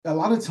A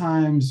lot of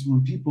times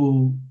when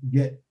people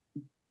get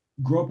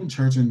grow up in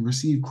church and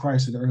receive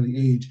Christ at an early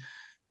age,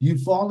 you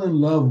fall in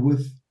love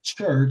with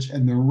church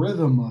and the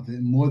rhythm of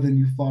it more than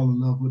you fall in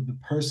love with the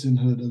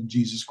personhood of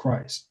Jesus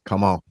Christ.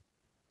 Come on.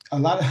 A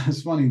lot of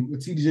it's funny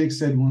what T.D. Jakes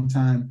said one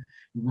time,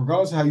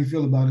 regardless of how you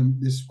feel about him,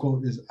 this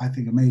quote is, I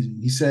think, amazing.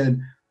 He said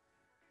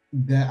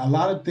that a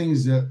lot of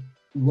things that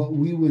what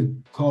we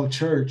would call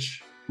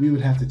church, we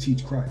would have to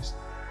teach Christ.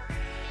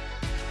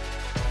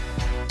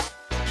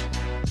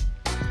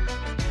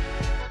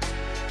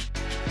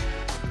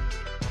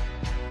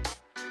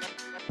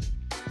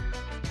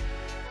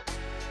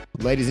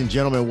 Ladies and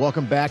gentlemen,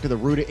 welcome back to the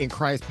Rooted in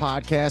Christ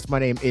podcast. My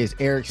name is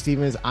Eric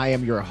Stevens. I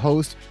am your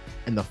host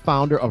and the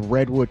founder of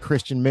Redwood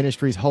Christian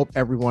Ministries. Hope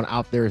everyone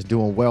out there is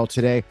doing well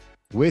today.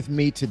 With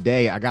me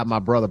today, I got my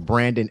brother,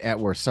 Brandon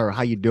Edwards. Sir,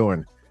 how you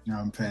doing?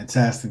 I'm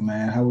fantastic,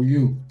 man. How are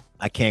you?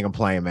 I can't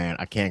complain, man.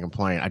 I can't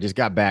complain. I just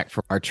got back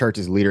from our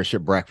church's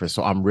leadership breakfast,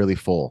 so I'm really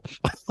full.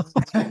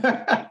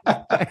 Man,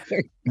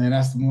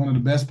 that's one of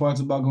the best parts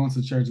about going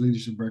to church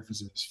leadership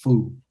breakfast is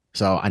food.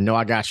 So I know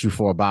I got you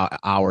for about an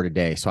hour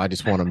today. So I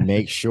just want to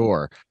make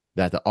sure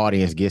that the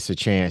audience gets a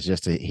chance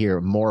just to hear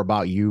more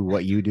about you,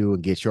 what you do,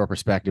 and get your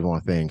perspective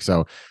on things.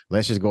 So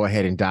let's just go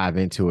ahead and dive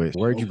into it.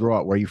 Where did you grow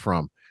up? Where are you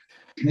from?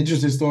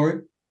 Interesting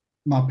story.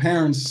 My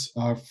parents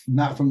are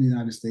not from the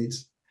United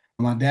States.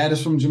 My dad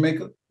is from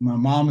Jamaica. My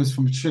mom is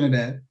from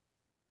Trinidad.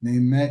 They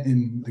met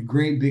in the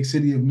great big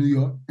city of New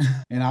York.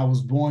 And I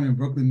was born in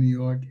Brooklyn, New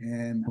York.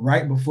 And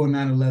right before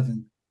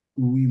 9/11,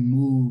 we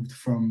moved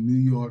from New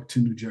York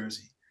to New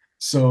Jersey.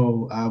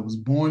 So I was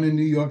born in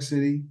New York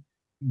City,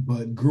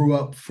 but grew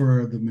up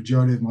for the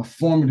majority of my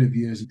formative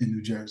years in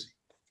New Jersey.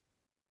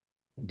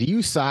 Do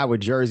you side with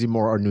Jersey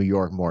more or New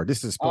York more?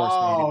 This is sports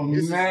fan.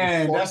 This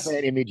Man, sports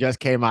fan in me just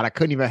came out. I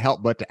couldn't even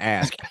help but to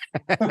ask.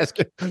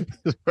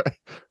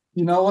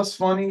 You know what's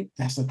funny?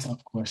 That's a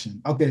tough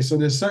question. Okay, so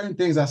there's certain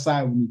things I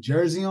side with New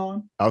Jersey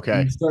on.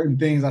 Okay. And certain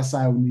things I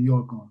side with New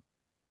York on.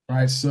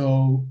 Right.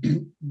 So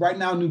right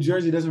now, New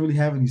Jersey doesn't really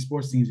have any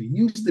sports teams. It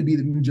used to be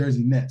the New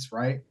Jersey Nets,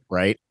 right?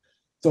 Right.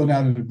 So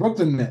now they're the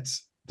Brooklyn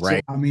Nets.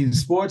 Right. So, I mean,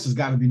 sports has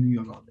got to be New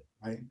York all day,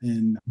 right?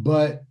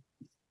 But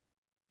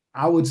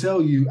I would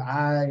tell you,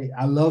 I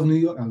love New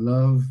York. I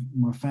love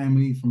my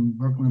family from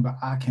Brooklyn, but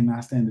I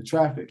cannot stand the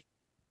traffic.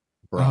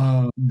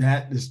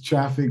 That is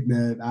traffic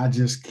that I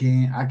just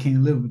can't. I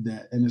can't live with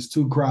that, and it's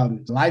too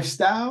crowded.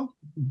 Lifestyle,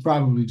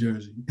 probably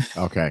Jersey.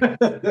 Okay.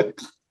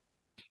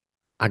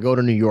 I go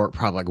to New York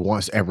probably like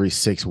once every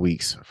 6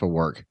 weeks for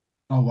work.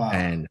 Oh wow!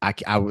 And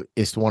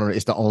it's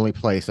the only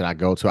place that I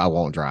go to. I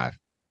won't drive.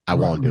 I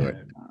won't do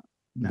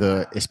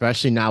it.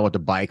 Especially now with the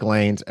bike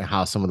lanes and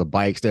how some of the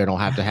bikes there don't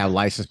have to have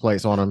license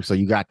plates on them. So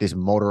you got this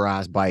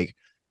motorized bike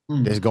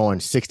that's going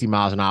 60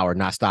 miles an hour,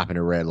 not stopping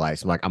at red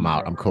lights. I'm like, I'm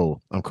out. I'm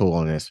cool. I'm cool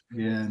on this.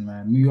 Yeah,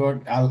 man. New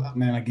York, I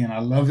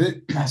love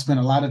it. I spent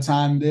a lot of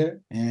time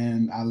there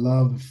and I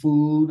love the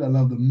food. I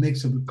love the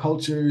mix of the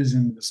cultures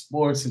and the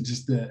sports and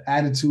just the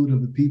attitude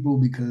of the people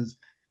because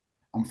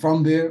I'm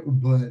from there,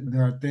 but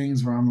there are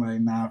things where I'm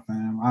like, nah,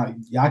 fam,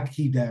 y'all can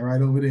keep that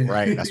right over there.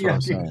 Right. That's what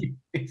I'm saying.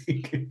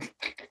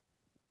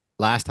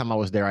 Last time I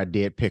was there, I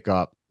did pick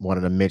up one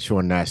of the Mitchell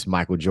and Ness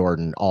Michael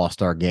Jordan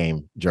All-Star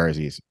Game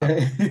jerseys.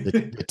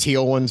 The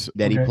teal ones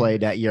that he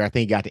played that year. I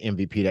think he got the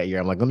MVP that year.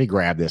 I'm like, let me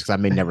grab this because I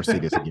may never see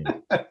this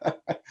again.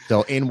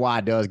 So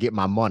NY does get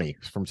my money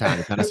from time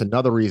to time. That's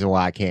another reason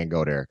why I can't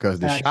go there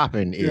because the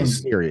shopping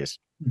is serious.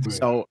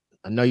 So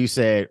I know you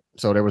said,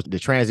 so there was the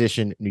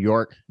transition, New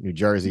York, New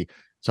Jersey.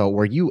 So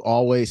were you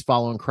always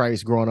following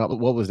Christ growing up?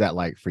 What was that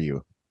like for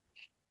you?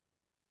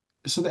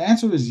 So the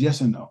answer is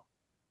yes and no.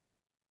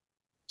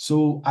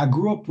 So I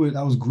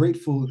was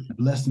grateful,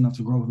 blessed enough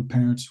to grow up with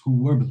parents who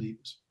were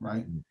believers,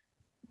 right? Mm-hmm.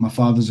 My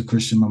father's a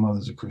Christian, my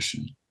mother's a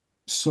Christian.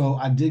 So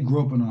I did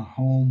grow up in a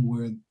home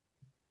where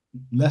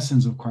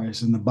lessons of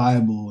Christ and the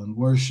Bible and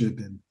worship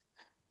and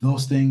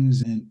those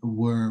things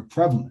were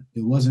prevalent.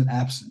 It wasn't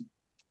absent.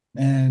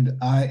 And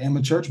I am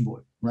a church boy,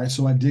 right?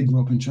 So I did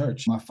grow up in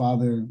church. My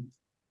father,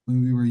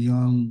 when we were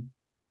young,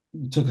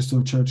 took us to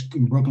a church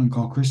in Brooklyn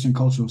called Christian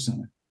Cultural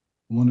Center,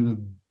 one of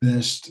the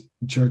best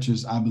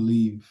churches, I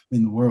believe,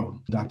 in the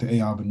world, Dr.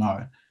 A.R.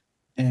 Bernard.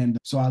 And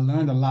so I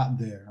learned a lot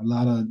there, a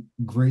lot of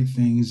great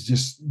things,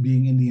 just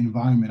being in the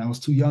environment. I was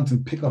too young to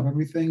pick up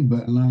everything,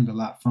 but I learned a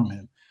lot from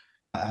him.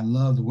 I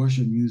love the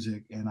worship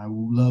music and I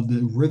love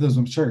the rhythms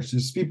of church.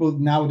 There's people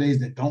nowadays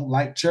that don't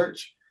like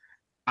church.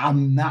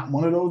 I'm not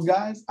one of those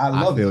guys. I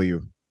love it. I feel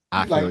you.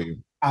 I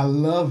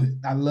love it.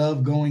 I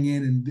love going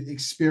in and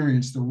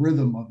experience the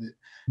rhythm of it,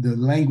 the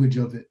language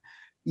of it.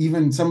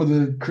 Even some of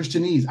the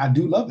Christianese, I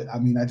do love it. I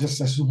mean,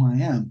 that's who I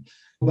am.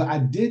 But I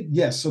did,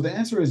 yes. So the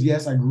answer is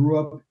yes, I grew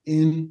up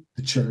in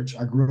the church.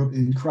 I grew up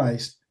in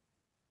Christ.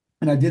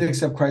 And I did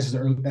accept Christ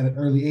at an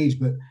early age.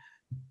 But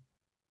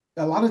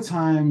a lot of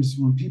times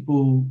when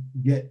people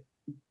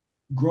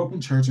grow up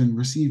in church and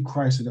receive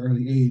Christ at an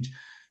early age,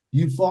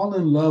 you fall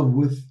in love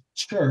with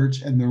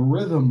church and the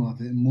rhythm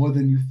of it more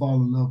than you fall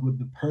in love with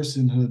the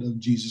personhood of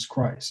Jesus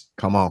Christ.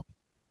 Come on.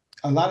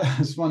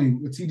 It's funny.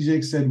 What T.D.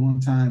 Jakes said one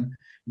time,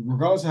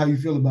 regardless of how you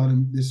feel about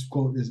him, this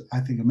quote is,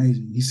 I think,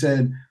 amazing. He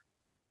said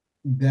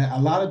that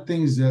a lot of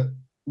things that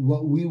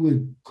what we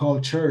would call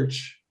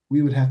church,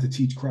 we would have to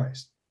teach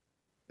Christ.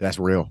 That's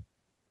real.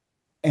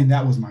 And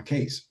that was my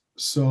case.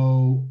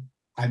 So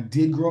I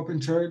did grow up in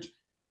church.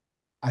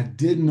 I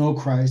did know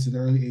Christ at an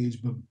early age,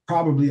 but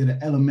probably at an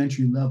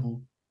elementary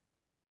level.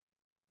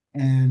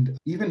 And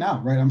even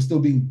now, right, I'm still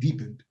being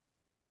deepened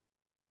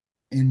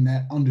in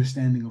that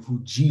understanding of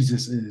who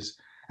Jesus is,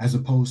 as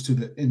opposed to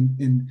the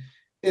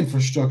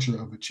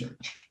infrastructure of a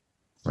church.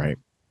 Right.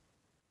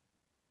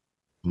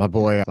 My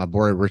boy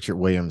Richard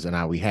Williams and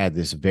I, we had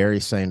this very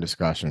same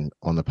discussion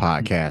on the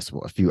podcast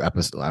a few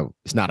episodes.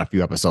 It's not a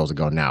few episodes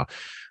ago now,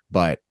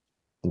 but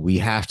we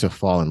have to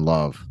fall in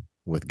love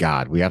with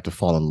God. We have to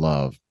fall in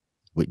love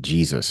with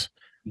Jesus.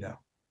 Yeah.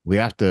 We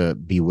have to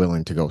be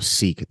willing to go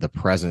seek the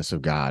presence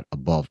of God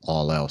above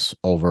all else,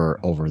 over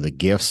the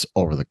gifts,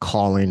 over the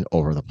calling,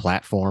 over the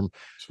platform,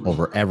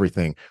 over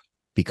everything.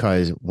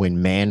 Because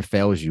when man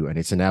fails you, and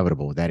it's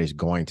inevitable, that is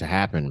going to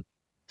happen.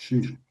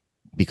 Shoot.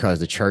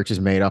 Because the church is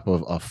made up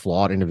of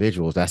flawed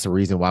individuals. That's the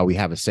reason why we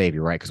have a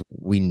savior, right? Because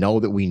we know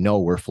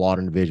we're flawed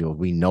individuals.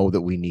 We know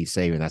that we need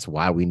saving. That's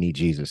why we need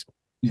Jesus.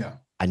 Yeah.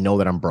 I know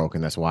that I'm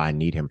broken. That's why I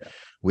need him. Yeah.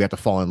 We have to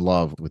fall in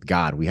love with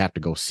God. We have to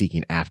go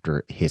seeking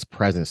after his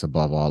presence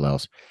above all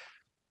else.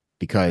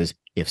 Because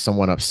if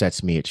someone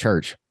upsets me at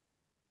church,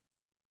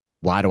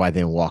 why do I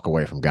then walk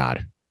away from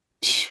God?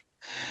 It's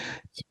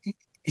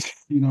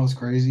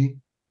crazy.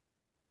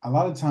 A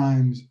lot of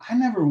times I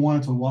never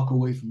wanted to walk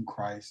away from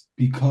Christ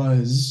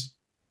because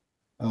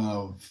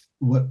of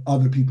what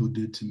other people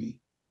did to me.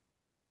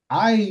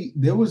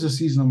 There was a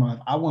season of my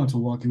life I wanted to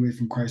walk away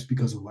from Christ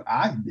because of what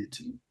I did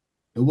to me.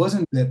 It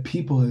wasn't that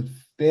people had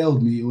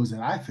failed me, it was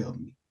that I failed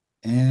me.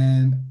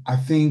 And I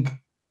think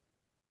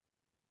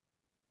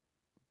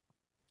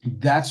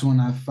that's when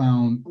I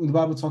found, when the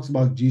Bible talks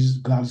about Jesus,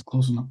 God is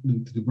close enough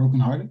to the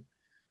brokenhearted.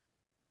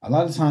 A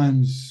lot of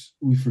times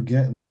we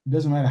forget, it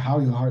doesn't matter how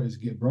your heart is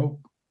get broke,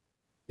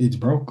 it's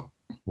broke.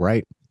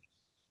 Right.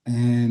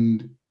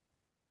 And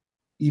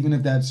even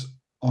if that's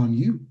on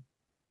you,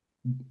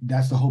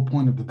 that's the whole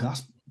point of the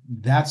gospel.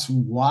 That's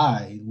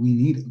why we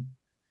need him.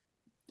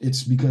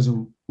 It's because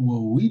of what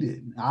we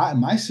did.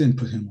 My sin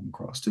put him on the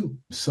cross too.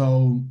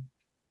 So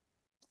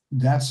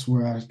that's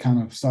where I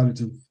kind of started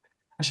to,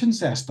 I shouldn't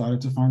say I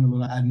started to find the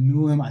Lord. I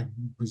knew him. I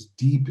was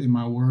deep in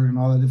my word and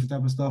all that different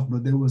type of stuff,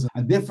 but there was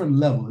a different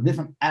level, a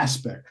different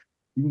aspect.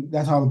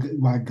 That's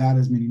why God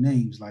has many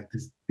names. Like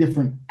there's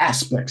different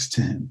aspects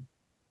to him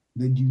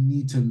that you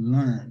need to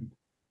learn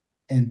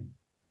and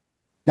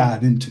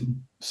dive into.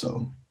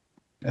 So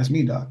that's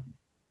me, Doc.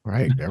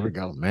 Right. There we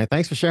go, man.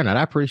 Thanks for sharing that.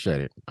 I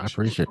appreciate it.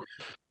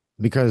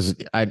 Because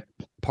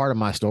part of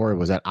my story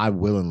was that I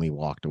willingly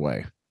walked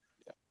away.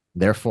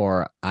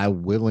 Therefore, I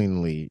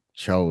willingly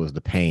chose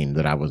the pain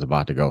that I was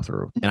about to go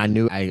through. And I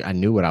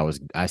knew what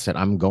I said,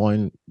 I'm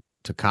going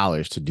to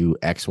college to do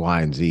X,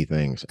 Y, and Z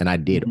things. And I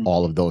did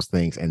all of those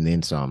things and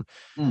then some.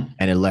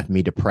 And it left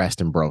me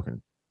depressed and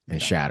broken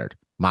and shattered.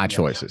 My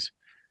choices.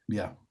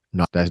 Yeah.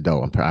 No, that's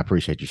dope. I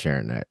appreciate you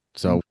sharing that.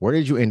 So where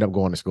did you end up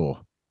going to school?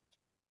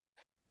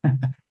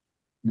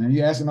 Now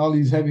you're asking all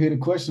these heavy-hitted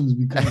questions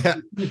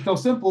because it's so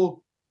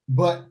simple,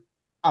 but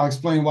I'll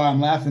explain why I'm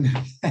laughing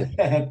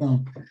at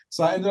them.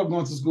 So I ended up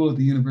going to school at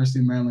the University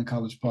of Maryland,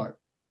 College Park,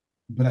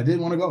 but I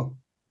didn't want to go.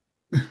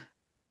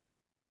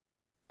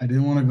 I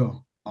didn't want to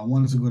go. I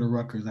wanted to go to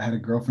Rutgers. I had a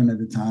girlfriend at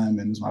the time,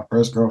 and it was my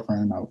first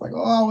girlfriend. I was like,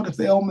 oh, I want to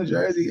stay home in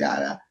Jersey,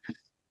 yada.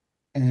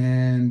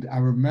 And I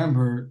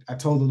remember I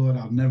told the Lord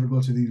I'll never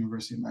go to the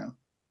University of Maryland,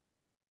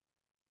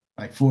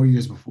 like 4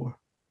 years before.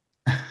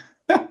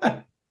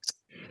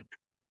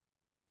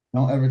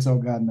 Don't ever tell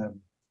God never.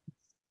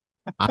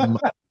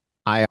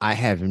 I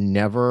have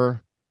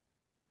never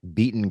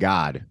beaten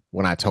God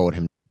when I told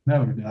him.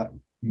 Never, Doc.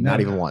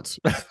 Not even once.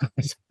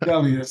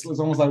 Tell me, it's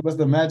almost like, what's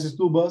the Magic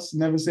School Bus?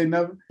 Never say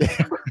never.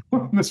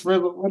 Miss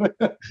Riddle.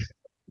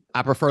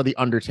 I prefer the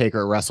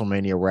Undertaker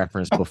WrestleMania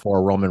reference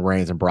before Roman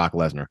Reigns and Brock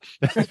Lesnar.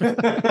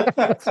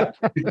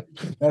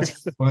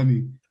 That's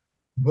funny.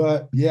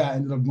 But yeah, I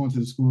ended up going to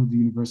the school at the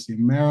University of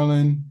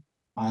Maryland.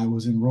 I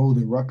was enrolled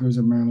at Rutgers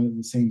in Maryland at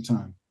the same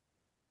time,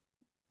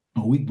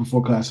 a week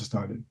before classes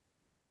started.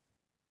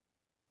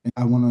 And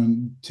I went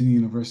on to the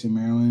University of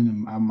Maryland,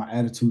 and my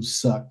attitude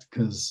sucked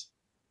because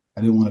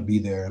I didn't want to be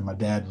there. And my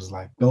dad was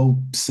like,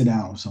 go sit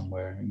down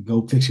somewhere and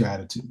go fix your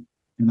attitude.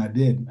 And I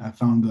did. I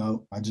found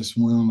out. I just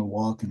went on a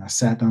walk and I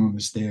sat down on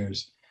the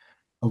stairs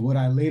of what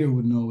I later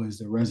would know as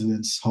the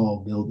residence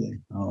hall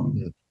building.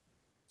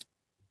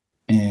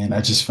 And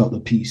I just felt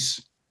the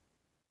peace.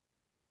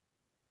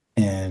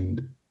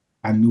 And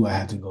I knew I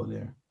had to go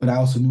there. But I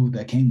also knew what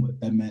that came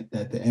with. That meant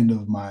that the end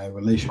of my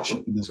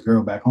relationship with this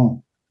girl back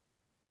home.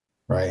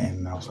 Right.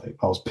 And I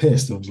was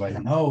pissed. It was like,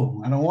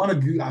 no, I don't want to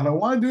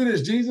do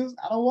this, Jesus.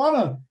 I don't want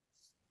to.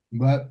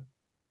 But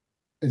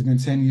it's been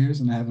 10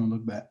 years and I haven't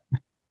looked back.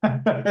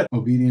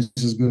 Obedience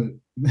is good.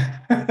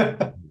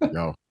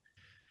 Yo.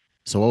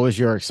 So what was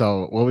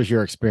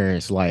your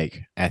experience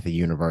like at the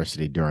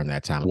university during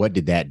that time? What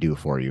did that do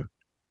for you?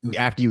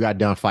 After you got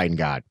done fighting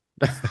God.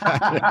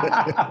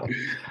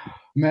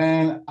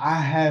 Man, I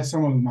had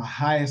some of my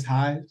highest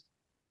highs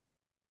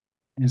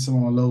and some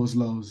of my lowest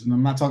lows. And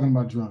I'm not talking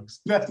about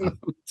drugs. That's not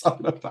what I'm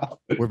talking about.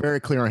 We're very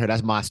clear on here.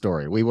 That's my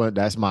story.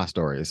 That's my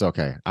story. It's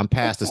okay. I'm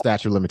past the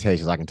statute of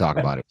limitations. I can talk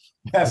about it.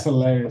 That's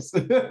hilarious.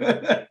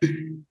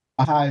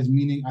 Highs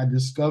meaning I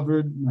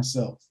discovered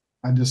myself.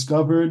 I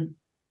discovered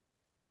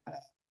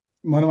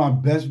one of my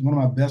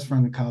best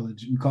friends in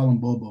college. We call him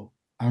Bobo.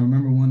 I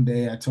remember one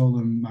day I told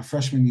him my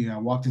freshman year, I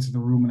walked into the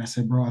room and I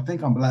said, bro, I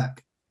think I'm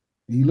black.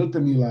 And he looked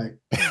at me like,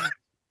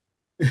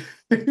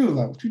 he was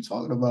like, what you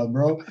talking about,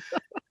 bro?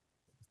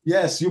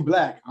 Yes, you're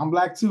black. I'm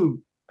black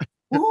too.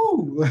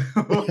 Ooh,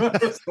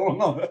 what's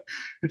going on?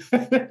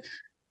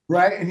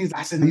 Right? And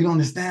I said, you don't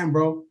understand,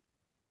 bro.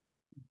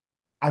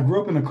 I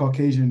grew up in a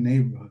Caucasian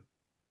neighborhood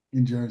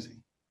in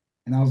Jersey,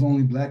 and I was the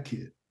only black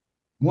kid.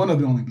 One of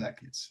the only black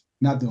kids.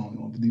 Not the only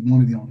one, but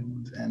one of the only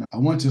ones. And I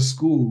went to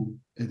school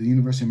at the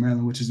University of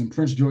Maryland, which is in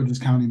Prince George's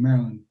County,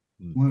 Maryland,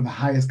 one of the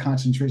highest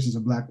concentrations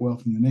of black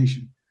wealth in the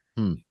nation.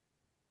 It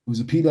was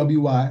a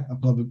PWI,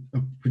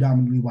 a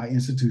predominantly white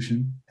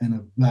institution in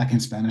a black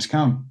and Spanish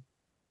county.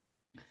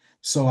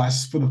 So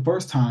for the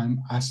first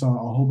time, I saw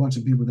a whole bunch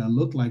of people that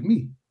looked like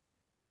me.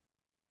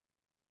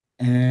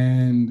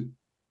 And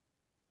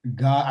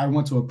I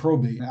went to a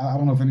probate. I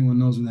don't know if anyone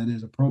knows what that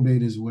is. A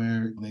probate is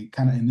where they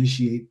kind of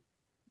initiate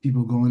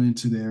people going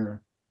into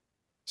their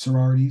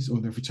sororities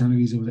or their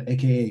fraternities. It was an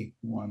AKA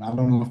one. I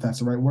don't know if that's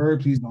the right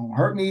word. Please don't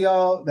hurt me,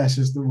 y'all. That's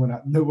just the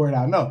word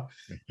I know,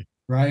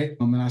 right?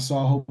 And I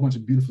saw a whole bunch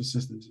of beautiful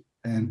sisters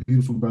and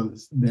beautiful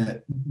brothers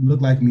that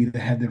looked like me, that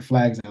had their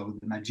flags out, with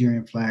the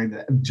Nigerian flag,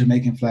 the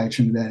Jamaican flag,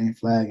 Trinidadian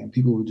flag, and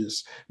people were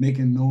just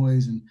making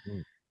noise and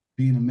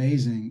being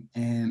amazing.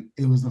 And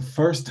it was the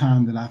first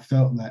time that I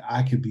felt like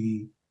I could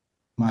be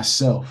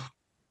myself.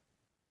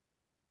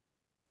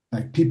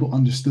 Like people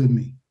understood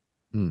me.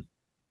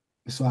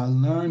 So I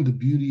learned the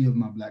beauty of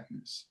my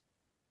blackness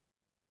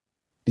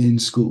in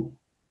school.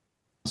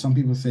 Some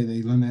people say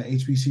they learned that at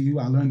HBCU.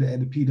 I learned it at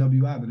the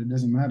PWI, but it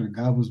doesn't matter.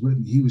 God was with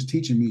me. He was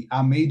teaching me.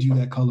 I made you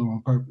that color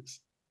on purpose.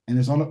 And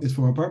it's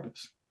for a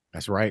purpose.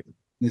 That's right.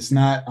 It's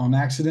not on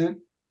accident,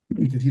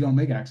 because he don't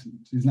make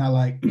accidents. It's not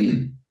like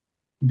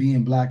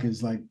being black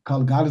is like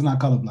color. God is not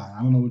colorblind.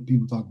 I don't know what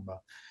people talk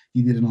about.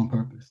 He did it on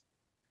purpose.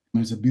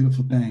 And it's a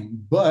beautiful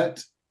thing.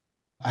 But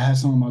I had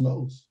some of my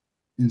lows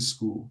in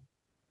school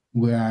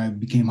where I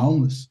became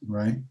homeless,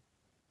 right?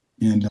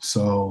 And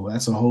so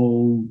that's my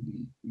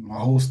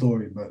whole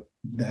story, but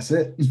that's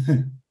it.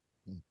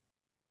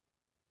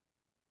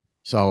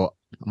 So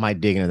I might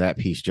dig into that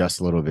piece just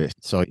a little bit.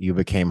 So you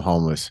became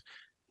homeless.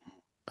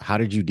 How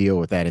did you deal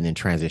with that and then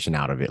transition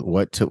out of it?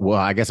 Well,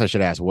 I guess I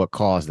should ask, what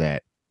caused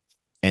that?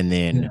 And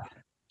then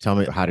tell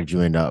me, how did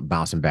you end up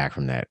bouncing back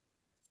from that?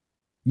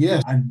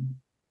 Yeah,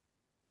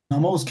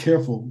 I'm always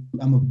careful.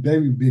 I'm a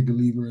very big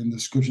believer in the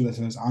scripture that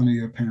says, honor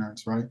your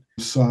parents, right?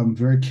 So I'm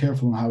very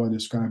careful in how I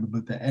describe it.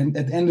 But at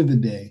the end of the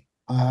day,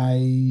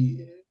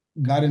 I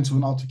got into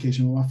an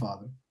altercation with my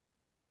father.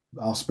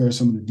 I'll spare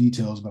some of the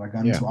details, but I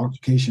got into an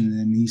altercation and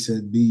then he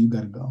said, B, you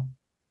got to go.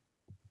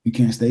 You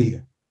can't stay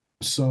here.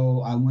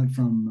 So I went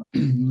from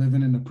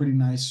living in a pretty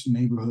nice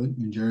neighborhood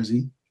in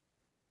Jersey.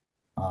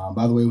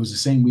 By the way, it was the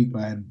same week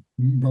I had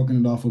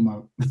broken it off with my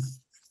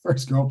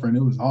first girlfriend.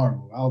 It was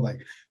horrible. I was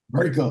like,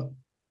 break up.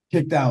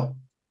 Kicked out.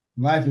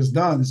 Life is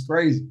done. It's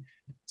crazy.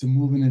 To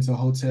moving into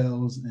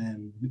hotels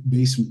and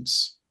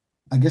basements.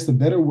 I guess the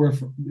better word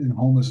for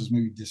homeless is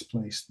maybe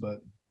displaced,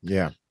 but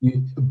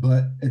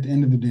But at the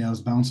end of the day, I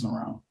was bouncing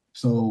around.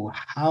 So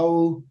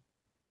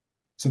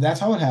that's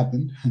how it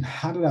happened. And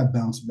how did I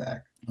bounce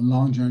back? A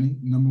long journey.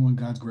 Number one,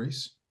 God's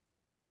grace.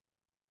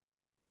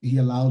 He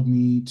allowed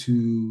me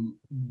to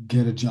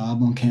get a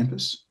job on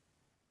campus.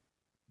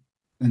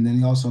 And then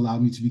he also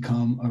allowed me to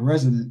become a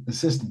resident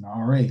assistant,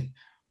 RA,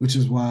 which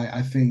is why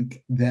I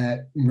think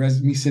that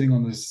me sitting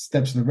on the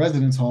steps of the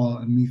residence hall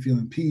and me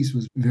feeling peace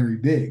was very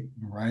big,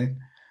 right?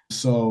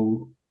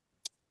 So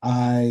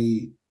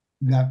I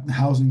got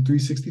housing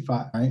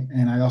 365, right?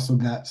 And I also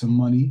got some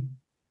money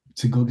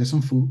to go get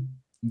some food.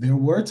 There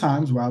were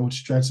times where I would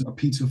stretch a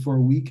pizza for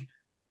a week,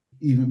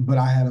 but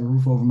I had a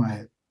roof over my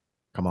head.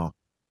 Come on.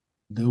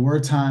 There were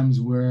times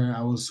where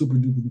I was super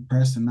duper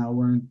depressed and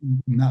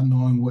not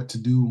knowing what to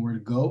do and where to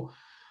go,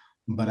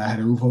 but I had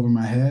a roof over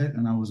my head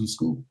and I was in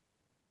school.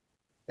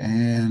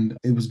 And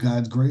it was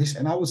God's grace.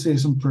 And I would say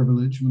some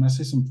privilege. When I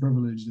say some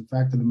privilege, the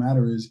fact of the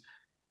matter is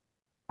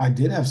I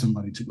did have some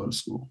money to go to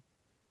school,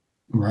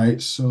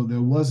 right? So it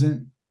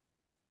wasn't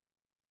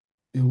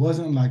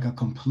like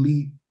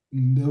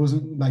there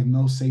wasn't like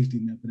no safety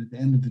net, but at the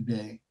end of the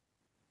day,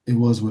 it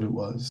was what it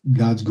was.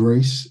 God's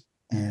grace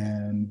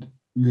and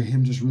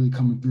him just really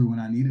coming through when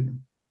I needed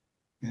him.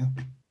 Yeah.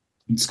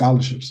 And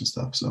scholarships and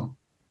stuff. So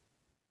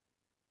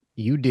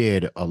you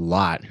did a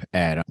lot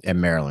at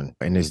Maryland.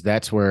 And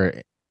that's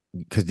where,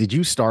 because did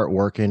you start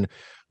working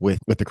with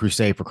the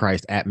Crusade for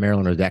Christ at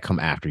Maryland, or did that come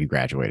after you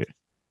graduated?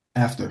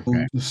 After.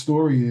 Okay. The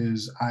story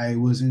is I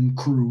was in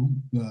Cru.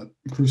 The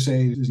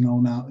Crusade is now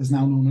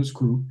known as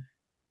Cru.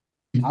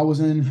 I was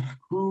in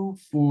crew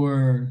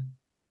for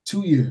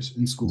 2 years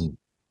in school.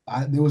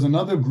 There was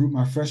another group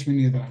my freshman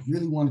year that I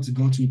really wanted to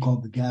go to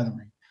called The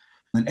Gathering.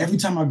 And every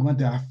time I went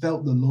there, I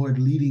felt the Lord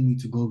leading me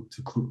to go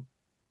to crew.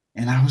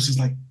 And I was just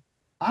like,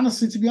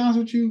 honestly, to be honest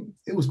with you,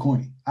 it was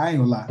corny. I ain't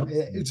gonna lie.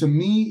 To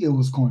me, it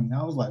was corny.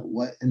 I was like,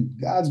 what in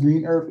God's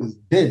green earth is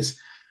this?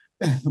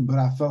 But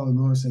I felt the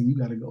Lord saying, you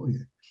got to go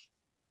here.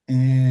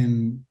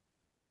 And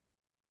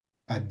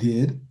I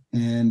did.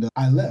 And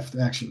I left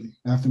actually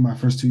after my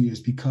first 2 years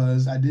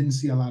because I didn't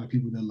see a lot of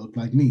people that looked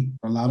like me.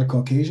 A lot of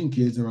Caucasian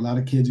kids, there were a lot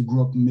of kids who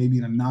grew up maybe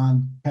in a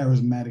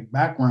non-charismatic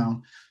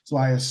background. So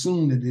I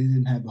assumed that they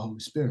didn't have the Holy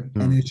Spirit.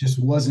 And it just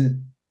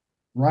wasn't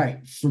right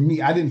for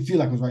me. I didn't feel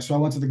like it was right. So I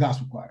went to the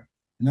gospel choir.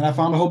 And then I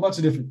found a whole bunch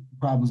of different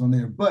problems on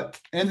there. But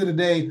end of the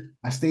day,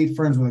 I stayed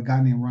friends with a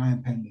guy named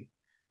Ryan Penley,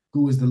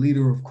 who was the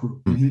leader of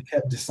crew. And he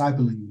kept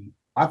discipling me.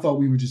 I thought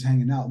we were just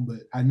hanging out,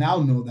 but I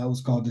now know that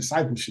was called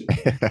discipleship.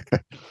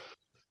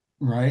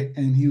 Right.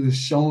 And he was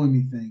showing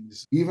me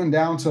things, even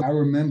down to I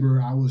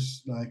remember I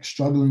was like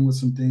struggling with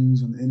some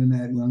things on the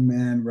internet, young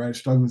man, right?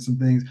 Struggling with some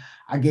things.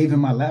 I gave him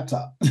my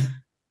laptop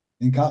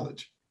in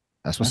college.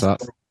 That's what's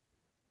up.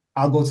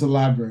 I'll go to the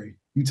library.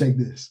 You take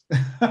this.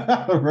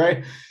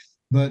 Right.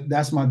 But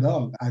that's my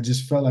dog. I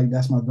just felt like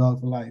that's my dog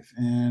for life.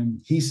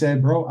 And he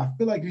said, bro, I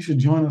feel like you should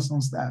join us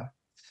on staff.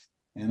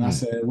 And I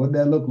said, what'd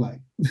that look like?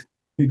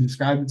 He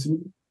described it to me.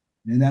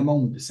 And in that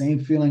moment, the same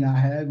feeling I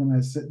had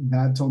when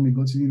God told me to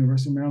go to the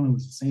University of Maryland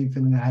was the same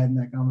feeling I had in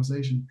that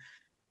conversation.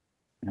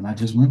 And I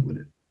just went with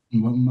it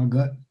and went with my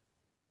gut.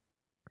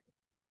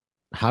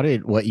 How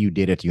did what you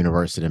did at the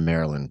University of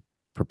Maryland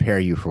prepare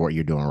you for what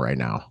you're doing right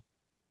now?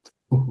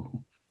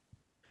 Ooh.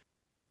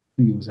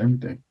 I think it was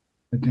everything.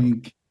 I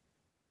think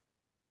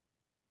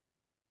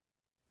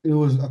it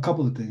was a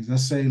couple of things.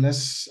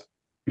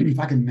 If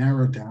I can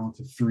narrow it down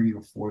to 3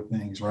 or 4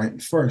 things, right?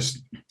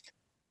 First,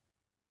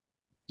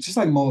 just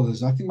like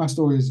Moses, I think my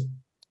story is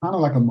kind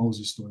of like a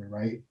Moses story,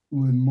 right?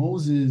 When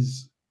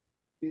Moses,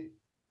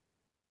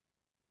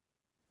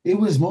 it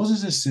was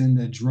Moses' sin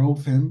that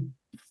drove him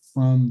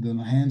from the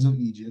hands of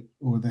Egypt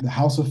or the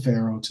house of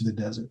Pharaoh to the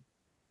desert,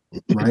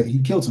 right? He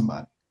killed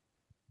somebody.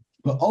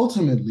 But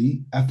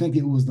ultimately, I think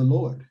it was the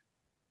Lord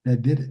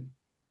that did it.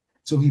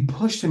 So he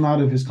pushed him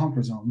out of his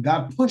comfort zone.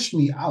 God pushed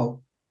me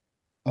out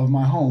of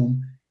my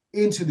home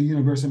into the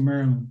University of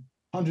Maryland,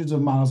 hundreds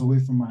of miles away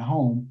from my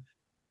home,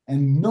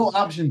 and no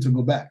option to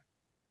go back,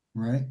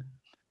 right?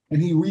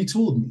 And he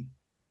retooled me.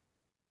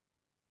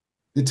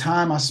 The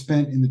time I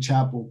spent in the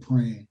chapel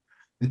praying,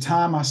 the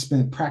time I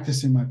spent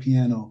practicing my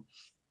piano,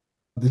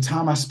 the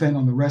time I spent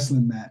on the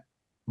wrestling mat,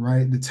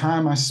 right? The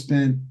time I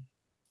spent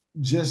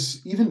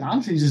just even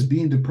honestly just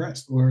being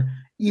depressed, or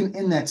even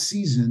in that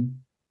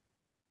season,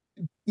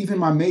 even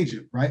my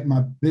major, right?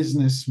 My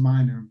business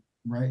minor,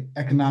 right?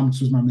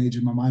 Economics was my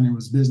major, my minor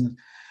was business.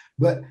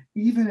 But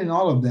even in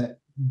all of that,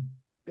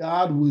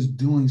 God was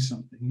doing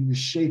something. He was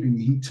shaping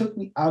me. He took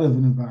me out of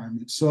an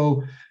environment.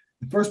 So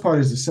the first part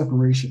is the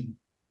separation.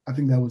 I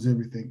think that was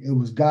everything. It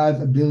was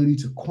God's ability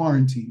to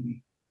quarantine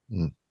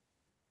me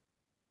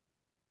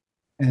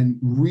and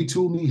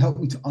retool me, help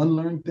me to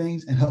unlearn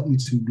things and help me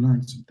to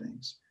learn some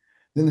things.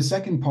 Then the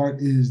second part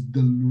is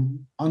the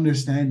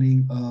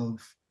understanding of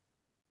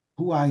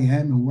who I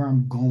am and where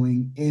I'm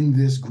going in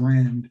this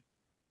grand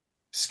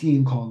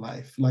scheme called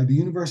life. Like the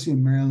University of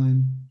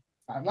Maryland,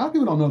 a lot of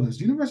people don't know this.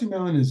 The University of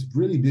Maryland is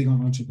really big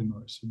on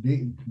entrepreneurs.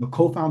 The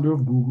co-founder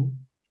of Google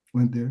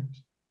went there.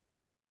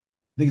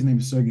 I think his name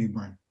is Sergey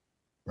Brin,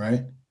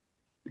 right?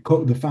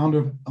 The founder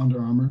of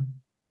Under Armour.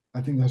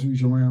 I think that's what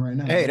you're wearing right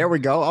now. Hey, there we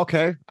go.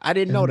 Okay. I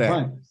didn't know that.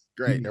 Plank.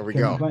 Great. There we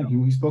go. Plank.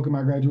 He spoke at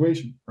my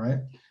graduation, right?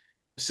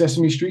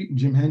 Sesame Street,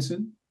 Jim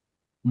Henson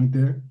went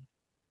there.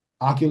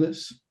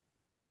 Oculus,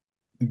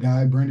 the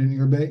guy, Brendan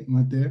Irbay,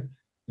 went there.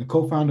 The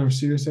co-founder of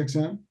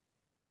SiriusXM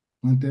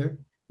went there.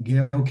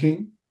 Gayle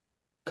King,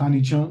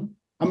 Connie Chung.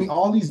 I mean,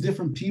 all these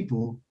different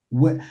people.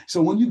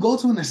 So when you go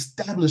to an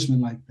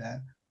establishment like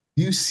that,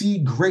 you see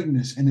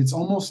greatness, and it's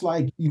almost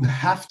like you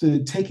have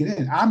to take it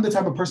in. I'm the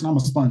type of person, I'm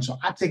a sponge, so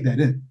I take that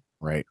in.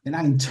 Right. And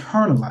I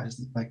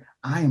internalized it. Like,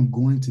 I am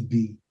going to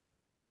be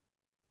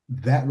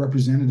that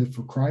representative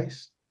for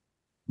Christ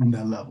on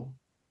that level.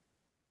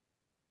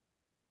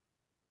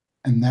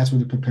 And that's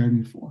what it prepared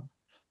me for.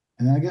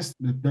 And I guess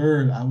the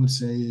third I would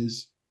say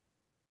is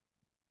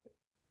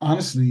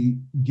honestly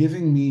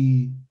giving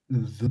me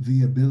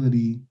the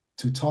ability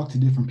to talk to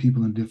different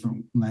people in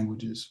different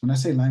languages. When I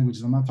say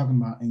languages, I'm not talking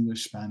about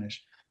English,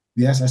 Spanish.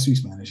 Yes, I speak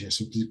Spanish.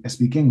 Yes, I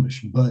speak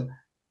English. But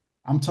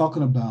I'm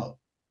talking about,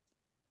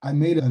 I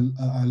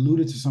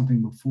alluded to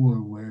something before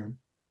where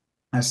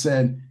I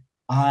said,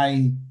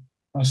 I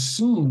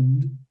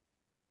assumed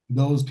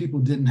those people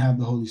didn't have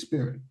the Holy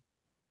Spirit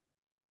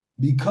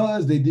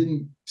because they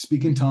didn't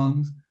speak in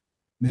tongues.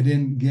 They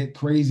didn't get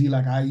crazy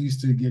like I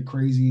used to get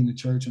crazy in the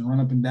church and run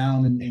up and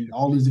down and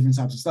all these different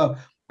types of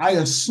stuff. I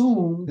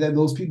assumed that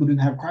those people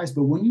didn't have Christ.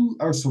 But when you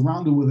are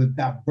surrounded with a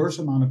diverse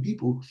amount of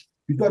people,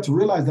 you start to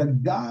realize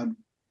that God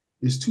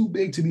is too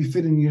big to be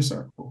fit in your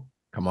circle.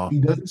 Come on. He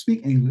doesn't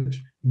speak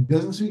English. He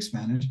doesn't speak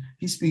Spanish.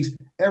 He speaks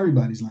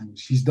everybody's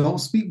language. He don't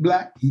speak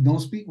black. He don't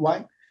speak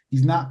white.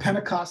 He's not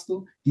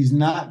Pentecostal. He's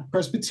not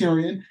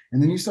Presbyterian.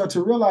 And then you start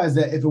to realize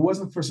that if it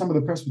wasn't for some of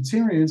the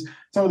Presbyterians,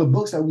 some of the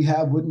books that we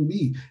have wouldn't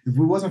be. If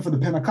it wasn't for the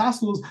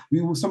Pentecostals,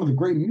 some of the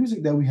great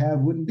music that we have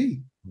wouldn't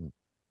be. And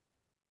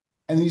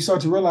then you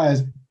start to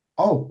realize,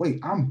 oh,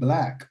 wait, I'm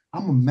black.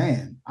 I'm a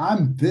man.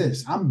 I'm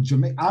this. I'm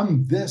Jamaican.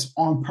 I'm this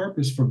on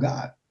purpose for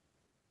God.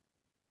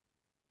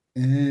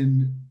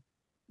 And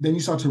then you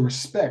start to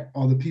respect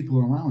all the people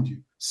around you.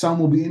 Some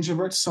will be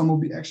introverts, some will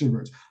be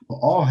extroverts, but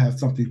all have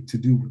something to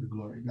do with the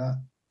glory of God.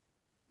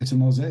 It's a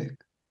mosaic.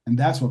 And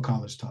that's what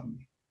college taught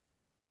me.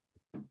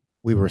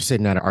 We were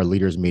sitting at our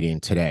leaders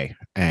meeting today,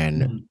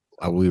 and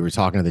we were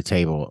talking at the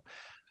table,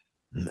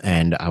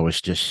 and I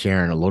was just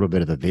sharing a little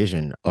bit of the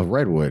vision of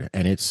Redwood.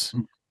 And it's,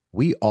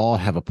 we all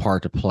have a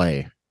part to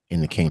play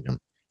in the kingdom.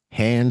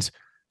 Hands,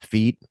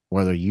 feet,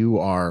 whether you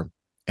are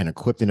an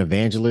equipped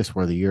evangelist,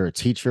 whether you're a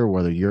teacher,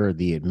 whether you're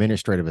the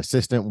administrative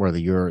assistant, whether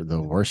you're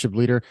the worship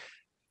leader.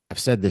 I've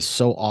said this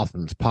so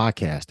often in this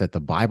podcast that the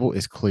Bible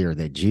is clear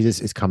that Jesus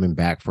is coming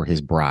back for his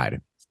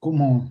bride.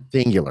 Come on.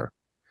 Singular.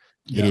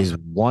 Yeah. It is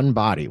one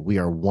body. We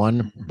are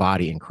one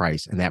body in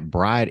Christ. And that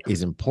bride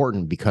is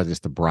important because it's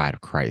the bride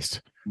of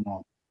Christ. Come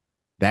on.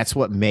 That's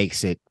what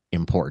makes it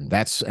important.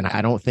 And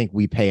I don't think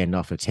we pay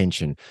enough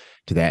attention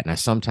to that. And I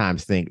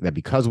sometimes think that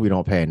because we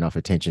don't pay enough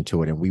attention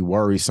to it and we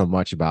worry so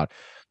much about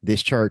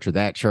this church or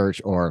that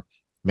church, or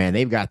man,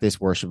 they've got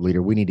this worship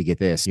leader, we need to get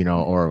this,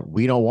 or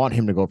we don't want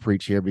him to go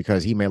preach here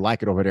because he may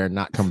like it over there and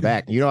not come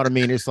back. You know what I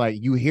mean? It's like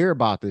you hear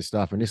about this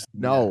stuff and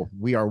no,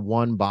 we are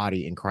one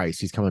body in Christ.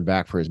 He's coming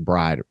back for his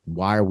bride.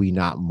 Why are we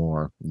not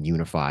more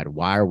unified?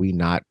 Why are we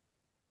not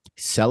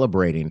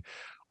celebrating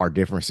our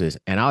differences?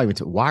 And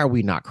why are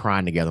we not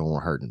crying together when we're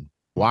hurting?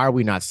 Why are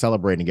we not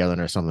celebrating together and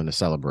there's something to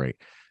celebrate?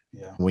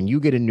 Yeah. When you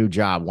get a new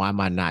job, why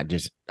am I not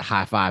just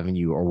high-fiving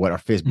you or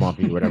fist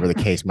bumping you, whatever the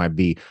case might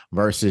be,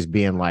 versus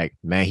being like,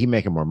 man, he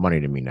making more money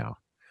than me now.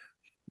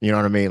 You know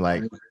what I mean?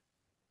 Like,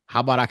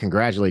 how about I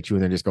congratulate you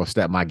and then just go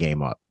step my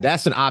game up?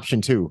 That's an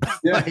option too.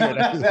 Yeah,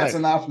 that's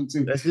an option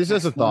too. That's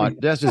just a thought.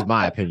 That's just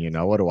my opinion.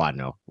 What do I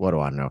know?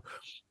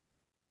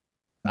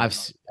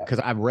 Because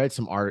I've read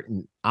some art,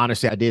 and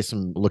honestly, I did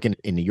some looking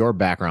into your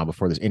background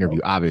before this interview.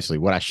 Obviously,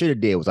 what I should have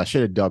did was I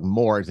should have dug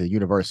more into the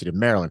University of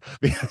Maryland,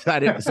 because I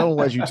didn't. Some of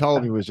what you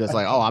told me was just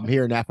like, oh, I'm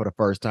hearing that for the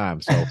first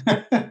time. So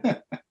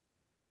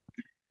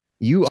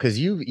you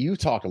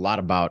talked a lot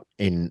about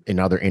in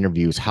other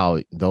interviews how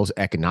those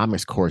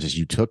economics courses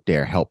you took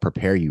there helped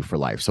prepare you for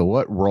life. So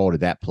what role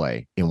did that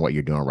play in what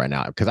you're doing right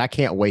now? Because I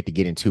can't wait to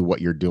get into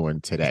what you're doing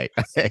today.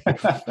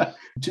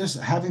 Just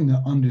having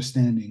the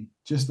understanding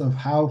just of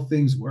how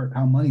things work,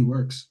 how money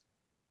works.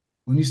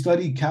 When you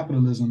study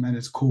capitalism at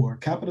its core,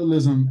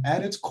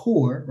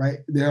 right?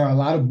 There are a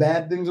lot of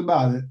bad things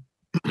about it.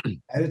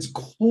 At its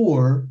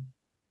core,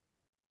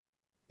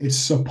 it's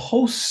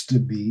supposed to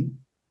be,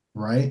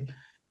 right?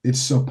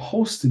 It's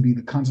supposed to be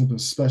the concept of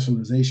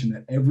specialization,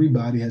 that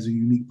everybody has a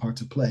unique part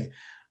to play.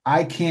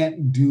 I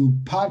can't do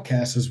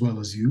podcasts as well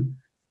as you,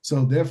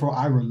 so therefore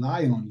I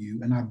rely on you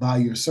and I buy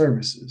your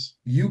services.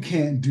 You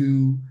can't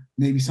do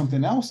maybe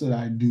something else that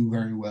I do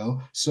very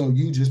well, so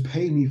you just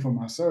pay me for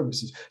my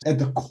services. At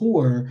the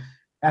core,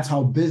 that's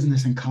how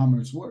business and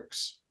commerce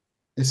works.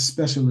 It's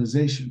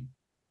specialization.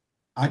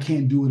 I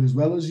can't do it as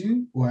well as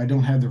you, or I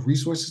don't have the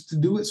resources to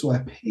do it, so I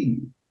pay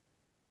you.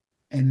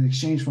 And in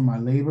exchange for my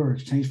labor,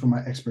 exchange for my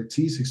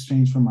expertise,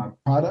 exchange for my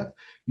product,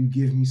 you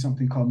give me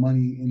something called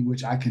money in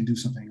which I can do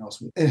something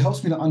else with. It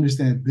helps me to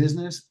understand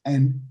business,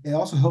 and it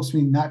also helps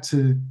me not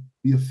to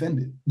be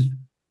offended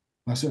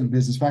by certain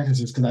business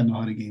practices because I know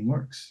how the game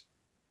works.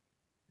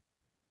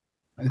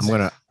 I'm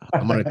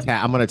gonna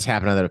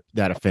tap into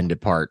that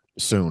offended part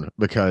soon,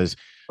 because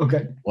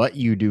what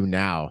you do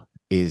now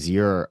is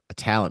you're a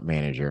talent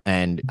manager,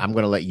 and I'm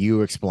gonna let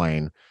you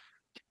explain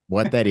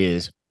what that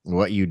is,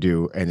 what you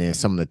do, and then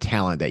some of the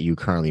talent that you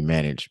currently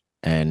manage.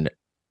 And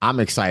I'm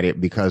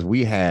excited because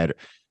we had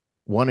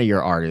one of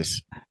your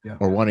artists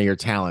or one of your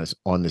talents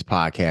on this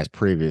podcast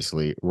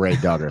previously, Ray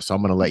Duggar. So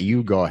I'm going to let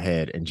you go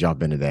ahead and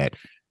jump into that.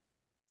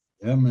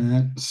 Yeah,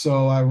 man.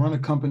 So I run a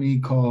company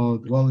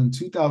called, in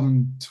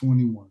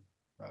 2021,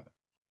 I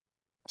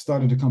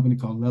started a company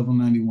called Level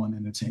 91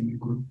 Entertainment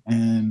Group.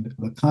 And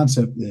the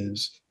concept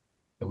is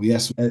that we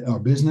ask our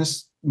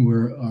business,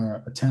 we're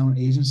a talent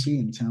agency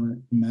and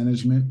talent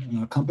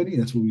management company.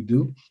 That's what we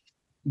do.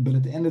 But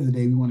at the end of the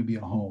day, we want to be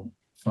a home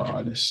for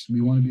artists.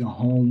 We want to be a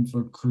home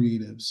for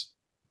creatives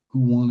who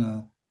want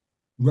to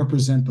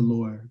represent the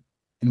Lord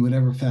in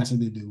whatever facet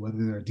they do, whether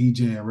they're a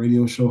DJ, a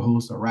radio show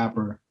host, a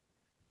rapper,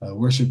 a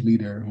worship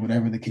leader,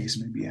 whatever the case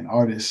may be, an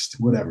artist,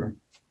 whatever.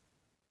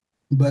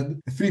 But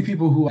the three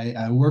people who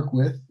I work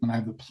with and I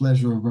have the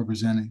pleasure of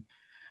representing,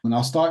 and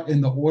I'll start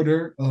in the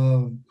order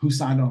of who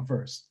signed on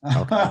first.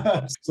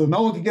 Okay. So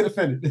no one can get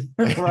offended.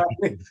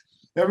 Right?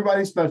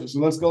 Everybody's special. So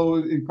let's go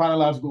in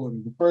chronological order.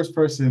 The first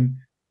person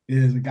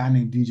is a guy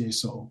named DJ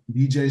Soul.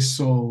 DJ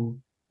Soul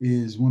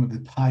is one of the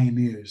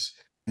pioneers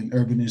in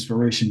urban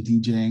inspiration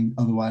DJing,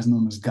 otherwise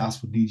known as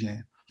gospel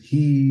DJing.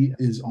 He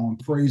is on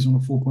Praise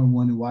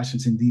 104.1 in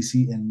Washington,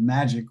 D.C. and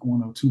Magic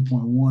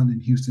 102.1 in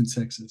Houston,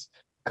 Texas.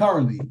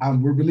 Currently,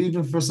 we're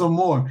believing for some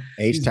more.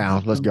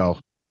 H-Town, let's go.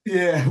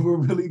 Yeah, we're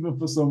believing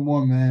for some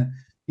more, man.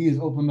 He has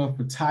opened up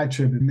for Ty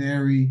Tripp and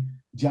Mary,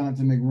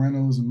 Jonathan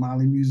McReynolds, and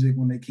Molly Music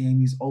when they came.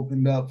 He's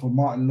opened up for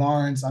Martin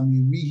Lawrence. I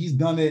mean, he's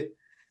done it.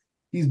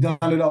 He's done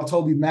it all.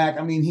 Toby Mac.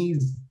 I mean,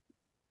 he's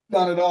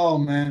done it all,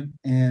 man.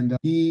 And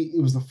he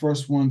was the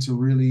first one to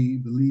really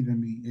believe in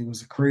me. It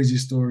was a crazy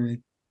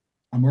story.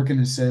 I'm working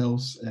in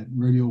sales at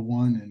Radio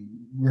One, and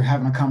we're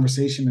having a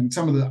conversation. And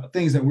some of the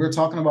things that we're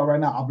talking about right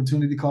now,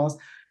 opportunity cost,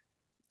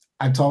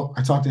 I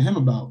talked to him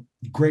about.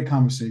 Great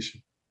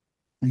conversation.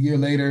 A year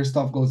later,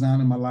 stuff goes down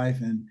in my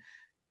life, and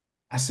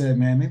I said,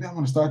 man, maybe I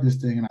want to start this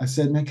thing. And I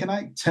said, man, can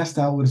I test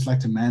out what it's like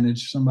to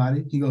manage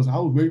somebody? He goes, I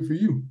was waiting for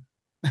you.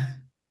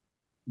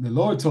 The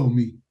Lord told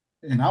me,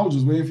 and I was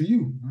just waiting for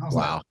you. And I was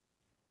wow. Like,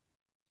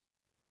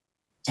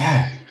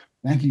 yeah,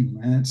 thank you,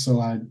 man. So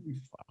I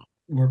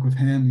work with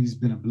him. He's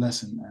been a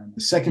blessing, man.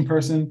 The second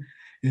person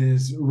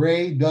is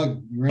Ray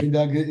Duggan. Ray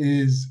Duggan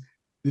is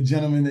the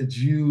gentleman that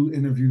you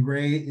interviewed.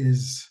 Ray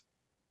is,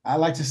 I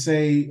like to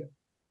say,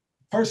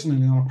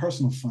 personally, on a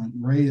personal front,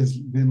 Ray has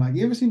been like,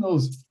 you ever seen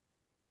those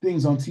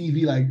things on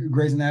TV like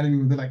Grey's Anatomy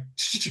where they're like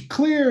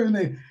clear and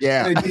they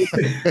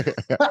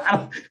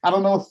I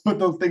don't know what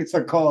those things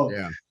are called.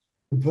 Yeah.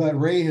 But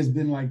Ray has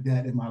been like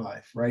that in my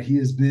life, right? He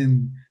has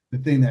been the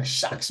thing that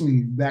shocks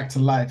me back to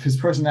life. His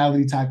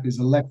personality type is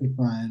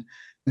electrifying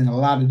in a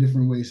lot of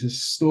different ways.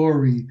 His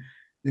story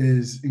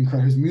is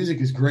incredible. His music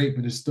is great,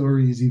 but his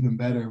story is even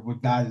better.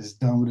 What God has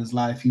done with his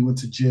life. He went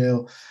to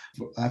jail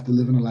after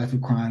living a life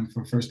of crime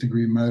for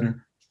first-degree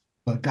murder,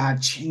 but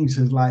God changed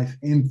his life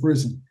in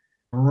prison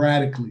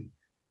radically.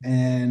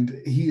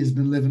 And he has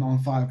been living on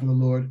fire for the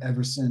Lord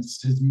ever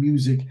since. His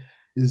music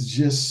is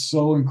just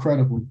so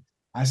incredible.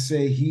 I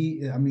say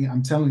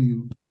I'm telling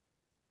you,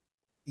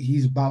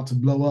 he's about to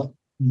blow up.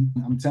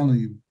 I'm telling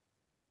you,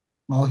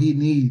 all he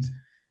needs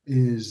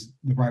is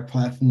the right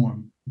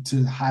platform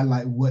to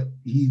highlight what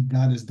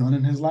God has done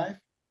in his life.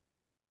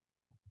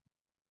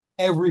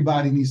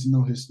 Everybody needs to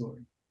know his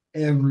story.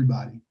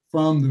 Everybody,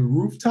 from the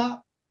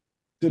rooftop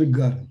to the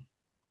gutter.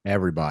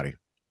 Everybody.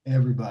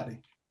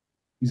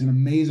 He's an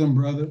amazing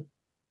brother.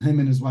 Him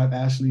and his wife,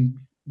 Ashley,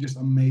 just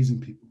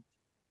amazing people.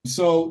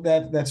 So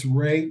that's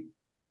Ray.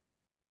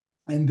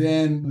 And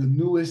then the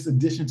newest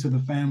addition to the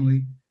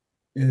family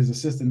is a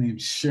sister named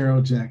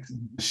Cheryl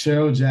Jackson.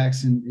 Cheryl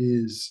Jackson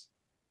is,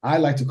 I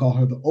like to call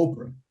her the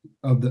Oprah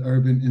of the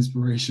urban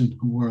inspiration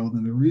world.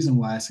 And the reason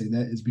why I say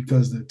that is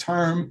because the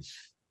term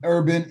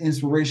urban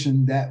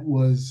inspiration, that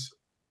was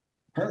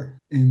her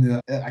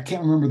I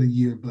can't remember the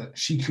year, but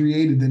she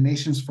created the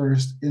nation's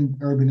first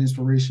urban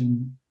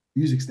inspiration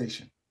music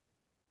station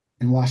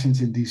in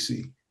Washington,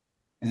 D.C.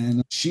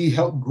 And she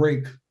helped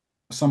break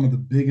some of the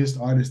biggest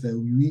artists that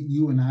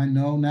you and I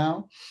know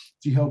now.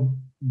 She helped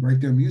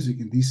break their music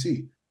in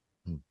D.C.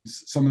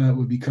 Some of that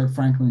would be Kirk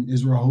Franklin,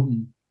 Israel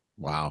Houghton.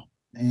 Wow.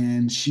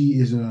 And she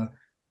is an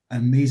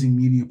amazing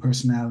media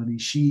personality.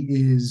 She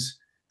is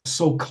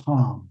so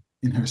calm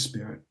in her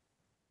spirit.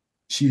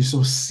 She is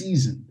so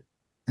seasoned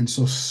and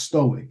so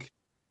stoic.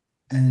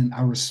 And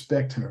I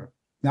respect her,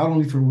 not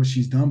only for what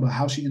she's done, but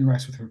how she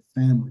interacts with her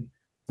family,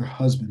 her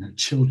husband, her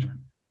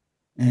children.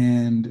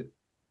 And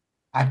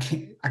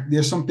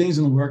there's some things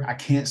in the work I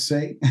can't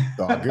say. It's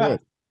all good.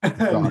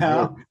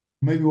 Now, good.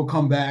 Maybe we'll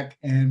come back,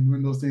 and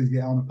when those things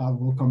get on the pop,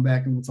 we'll come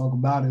back and we'll talk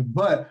about it.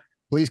 But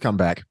please come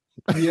back.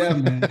 Yeah,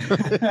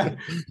 man.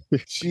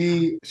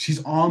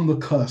 She's on the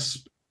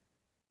cusp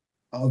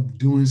of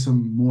doing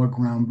some more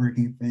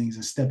groundbreaking things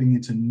and stepping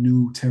into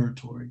new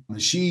territory. And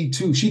she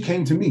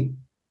came to me.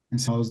 And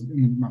so I was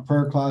in my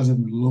prayer closet,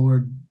 and the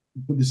Lord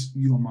put this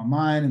on my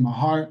mind and my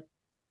heart.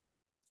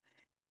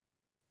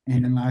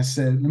 And then I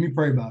said, let me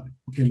pray about it.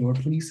 Okay, Lord,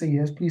 please say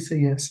yes. Please say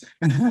yes.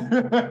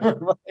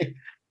 Right?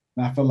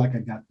 And I felt like I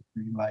got the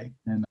green light.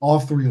 And all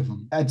three of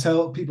them. I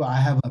tell people I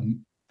have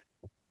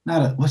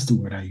what's the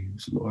word I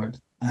use, Lord?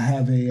 I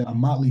have a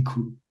motley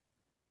crew.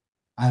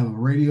 I have a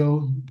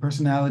radio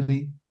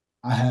personality.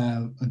 I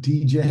have a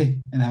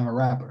DJ, and I have a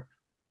rapper.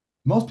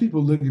 Most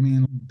people look at me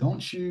and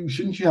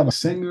shouldn't you have a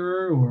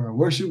singer or a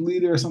worship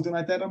leader or something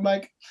like that? I'm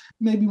like,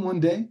 maybe one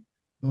day.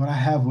 Lord, I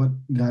have what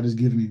God has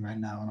given me right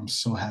now, and I'm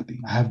so happy.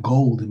 I have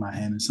gold in my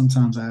hand, and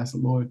sometimes I ask the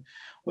Lord,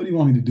 what do you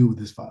want me to do with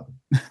this, Father?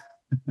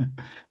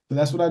 So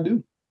that's what I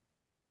do.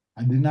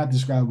 I did not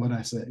describe what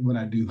I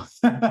do.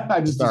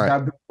 I just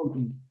described it.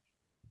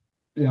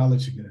 Yeah, I'll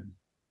let you get in.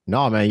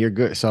 No, man, you're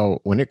good. So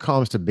when it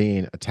comes to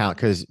being a talent,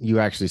 because you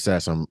actually said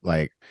some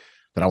that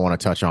I want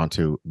to touch on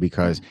too,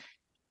 because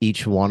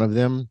each one of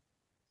them,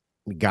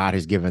 God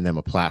has given them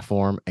a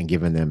platform and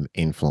given them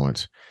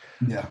influence.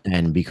 Yeah.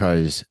 And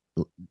because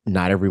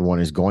not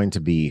everyone is going to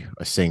be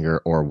a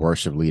singer or a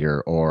worship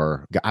leader,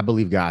 or I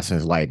believe God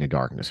sends light in the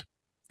darkness,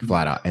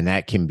 flat out. And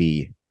that can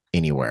be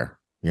anywhere.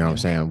 You know what I'm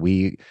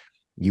saying?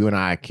 You and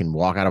I can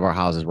walk out of our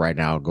houses right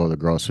now, go to the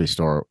grocery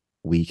store,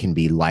 we can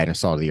be light and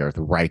salt of the earth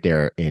right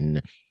there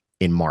in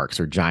Marks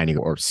or Giant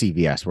or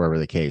CVS, wherever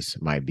the case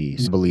might be.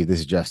 So I believe this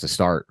is just a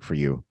start for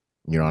you.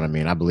 You know what I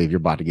mean? I believe you're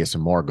about to get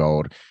some more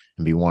gold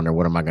and be wondering,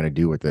 what am I going to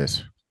do with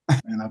this?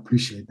 And I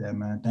appreciate that,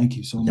 man. Thank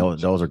you so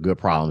much. Those are good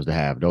problems to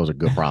have. Those are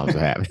good problems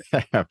to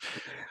have.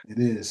 It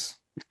is.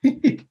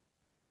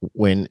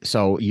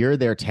 So you're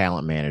their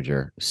talent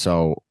manager.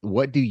 So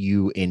what do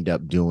you end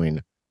up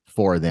doing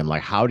for them?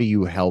 Like, how do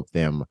you help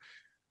them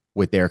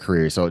with their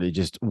career? So to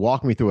just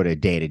walk me through what a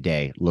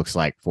day-to-day looks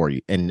like for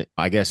you. And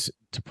I guess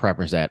to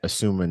preference that,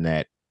 assuming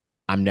that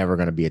I'm never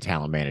going to be a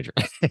talent manager.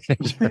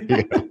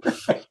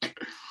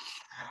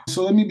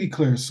 So let me be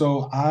clear.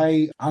 So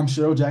I'm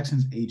Cheryl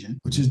Jackson's agent,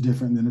 which is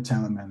different than a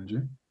talent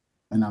manager.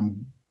 And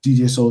I'm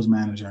DJ Soul's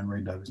manager and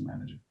Ray Douglas'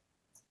 manager.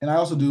 And I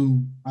also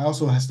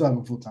still have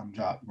a full-time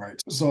job,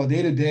 right? So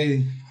day to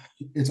day,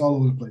 it's all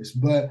over the place.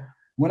 But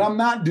when I'm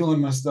not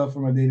doing my stuff for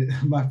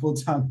my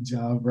full-time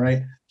job,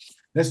 right?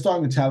 Let's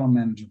start with the talent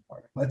manager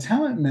part. A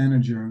talent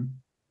manager,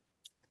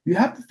 you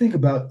have to think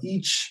about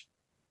each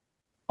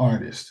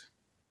artist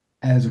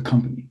as a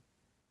company.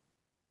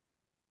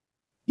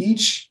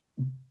 Each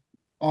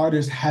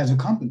artist has a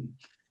company,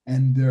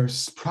 and their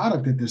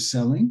product that they're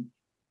selling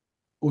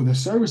or the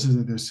services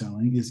that they're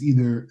selling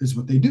is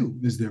what they do,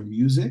 is their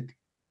music,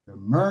 their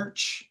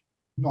merch,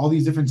 all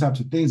these different types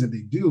of things that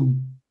they do.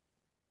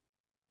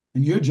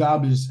 And your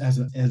job is as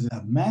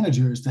a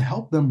manager is to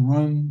help them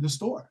run the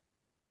store.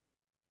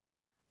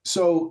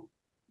 So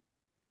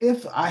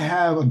if I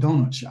have a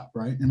donut shop,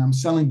 right, and I'm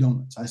selling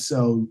donuts, I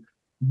sell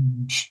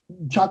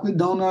chocolate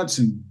donuts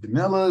and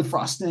vanilla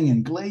frosting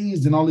and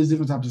glazed and all these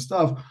different types of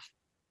stuff.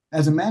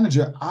 As a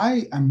manager,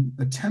 I am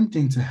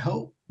attempting to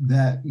help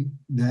that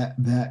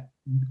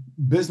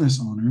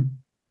business owner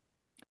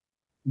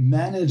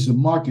manage the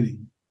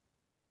marketing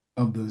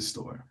of the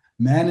store,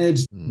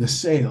 manage the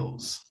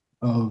sales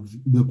of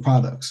the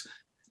products,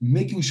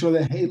 making sure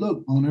that, hey,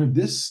 look, owner,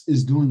 this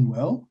is doing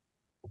well,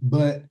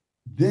 but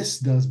this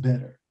does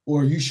better,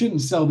 or you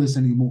shouldn't sell this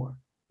anymore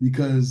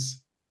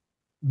because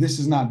this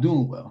is not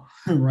doing well,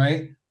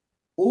 right?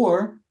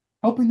 Or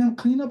helping them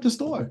clean up the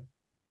store.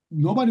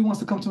 Nobody wants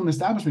to come to an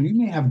establishment. You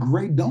may have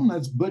great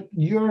donuts, but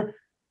your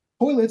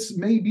toilets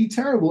may be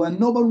terrible and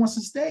nobody wants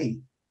to stay.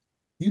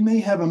 You may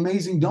have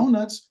amazing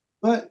donuts,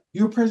 but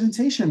your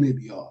presentation may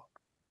be off.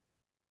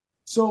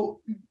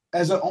 So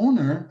as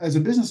a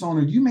business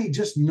owner, you may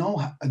just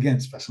know, again,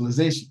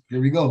 specialization.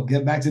 Here we go.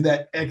 Get back to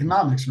that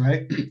economics,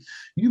 right?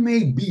 You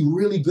may be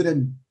really good at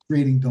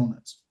creating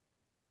donuts.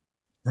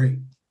 Great.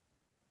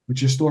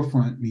 But your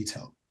storefront needs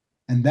help.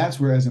 And that's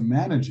where, as a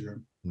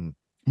manager,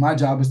 my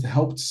job is to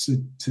help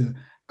to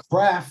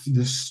craft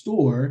the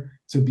store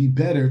to be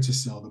better to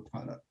sell the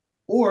product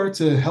or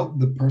to help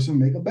the person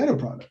make a better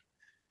product.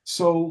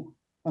 So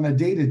on a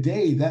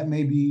day-to-day,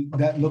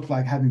 that look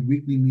like having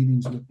weekly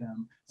meetings with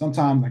them.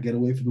 Sometimes I get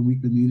away from the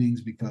weekly meetings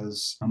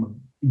because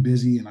I'm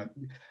busy, and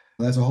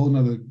that's a whole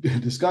nother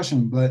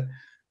discussion, but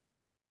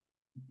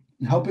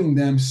helping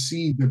them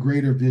see the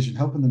greater vision,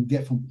 helping them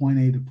get from point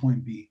A to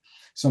point B.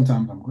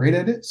 Sometimes I'm great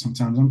at it,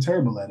 sometimes I'm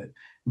terrible at it.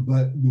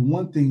 But the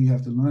one thing you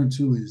have to learn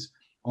too is,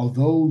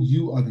 although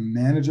you are the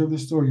manager of the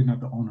store, you're not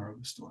the owner of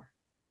the store.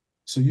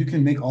 So you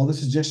can make all the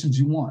suggestions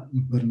you want,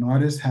 but an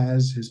artist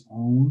has his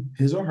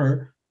or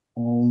her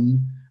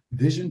own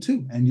vision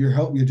too. And your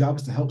job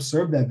is to help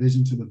serve that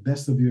vision to the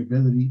best of your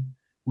ability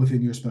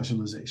within your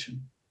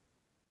specialization.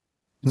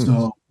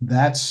 So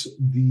that's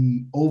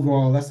the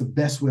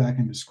best way I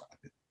can describe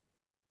it.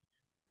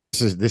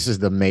 This is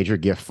the major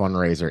gift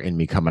fundraiser in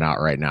me coming out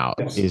right now.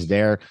 Yes. Is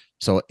there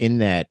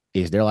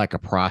like a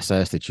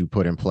process that you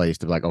put in place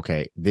to be like,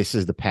 okay, this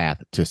is the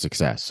path to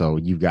success? So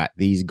you've got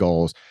these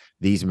goals,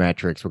 these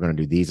metrics, we're going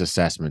to do these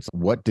assessments.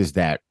 Is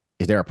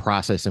there a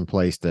process in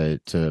place to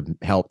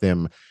help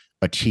them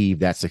achieve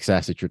that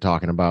success that you're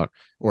talking about,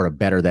 or to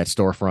better that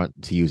storefront,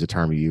 to use the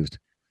term you used?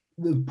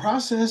 The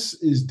process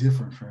is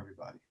different for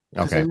everybody.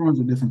 Because okay. Everyone's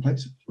in different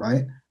places,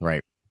 right?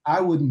 Right.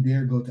 I wouldn't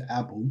dare go to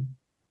Apple,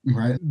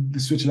 right?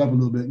 Switch it up a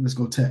little bit. Let's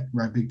go tech,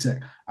 right? Big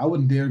tech. I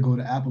wouldn't dare go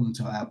to Apple and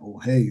tell Apple,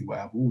 hey, well,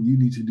 Apple, you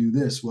need to do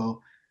this.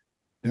 Well,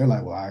 they're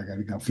like, well, I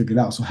got to figure it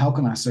out. So how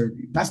can I serve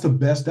you? That's the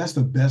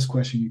best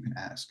question you can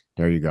ask.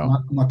 There you go.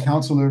 My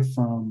counselor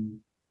from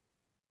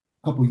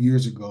a couple of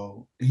years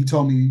ago, he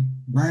told me,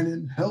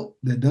 Brandon, help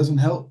that doesn't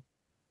help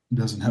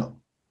doesn't help.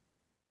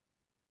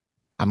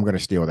 I'm going to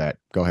steal that.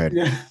 Go ahead.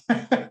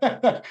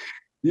 Yeah.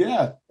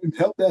 Yeah.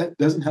 Help that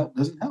doesn't help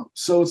doesn't help.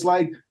 So it's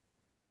like,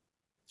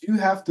 you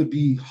have to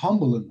be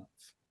humble enough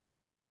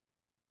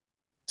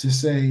to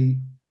say,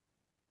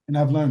 and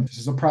I've learned this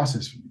is a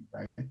process for me,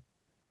 right?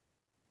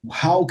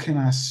 How can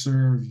I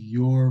serve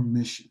your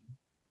mission,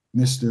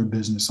 Mr.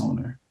 Business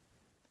Owner?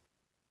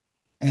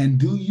 And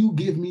do you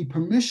give me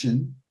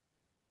permission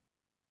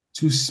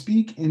to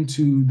speak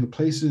into the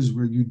places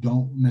where you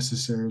don't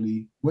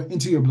necessarily,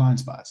 into your blind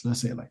spots?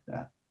 Let's say it like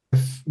that.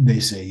 If they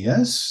say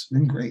yes,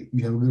 then great.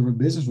 You have a good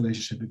business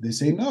relationship. If they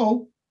say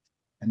no,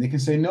 and they can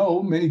say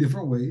no many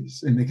different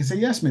ways, and they can say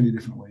yes many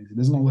different ways. It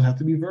doesn't always have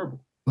to be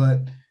verbal.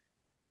 But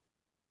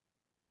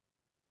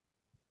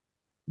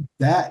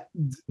that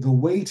the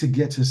way to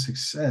get to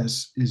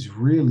success is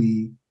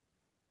really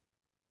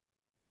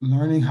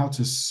learning how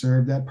to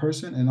serve that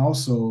person and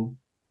also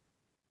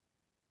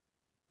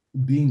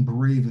being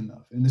brave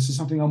enough. And this is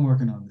something I'm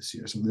working on this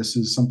year. So this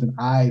is something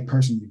I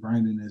personally,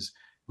 Brandon, is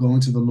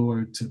going to the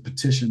Lord to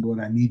petition, Lord,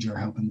 I need your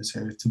help in this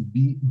area, to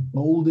be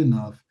bold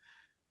enough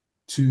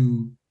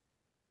to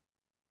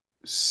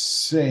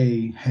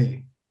say,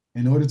 hey,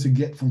 in order to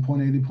get from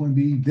point A to point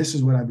B, this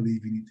is what I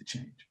believe you need to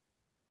change.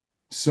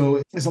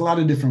 So it's a lot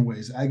of different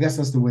ways. I guess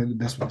that's the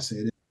best way to say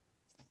it.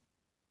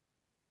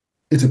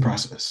 It's a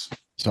process.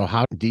 So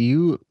how do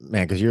you,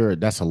 man, because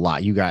that's a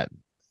lot. You got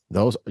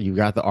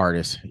the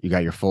artist, you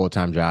got your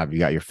full-time job, you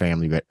got your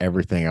family, you got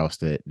everything else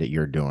that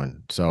you're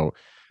doing. So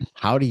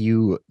how do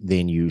you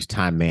then use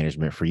time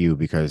management for you?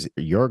 Because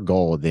your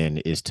goal then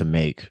is to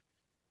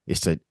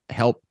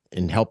help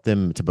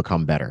them to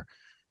become better.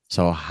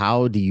 So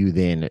how do you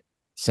then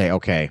say,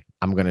 okay,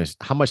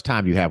 how much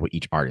time do you have with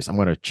each artist? I'm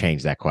going to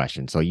change that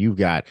question. So you've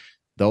got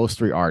those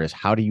 3 artists.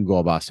 How do you go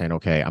about saying,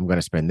 okay, I'm going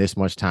to spend this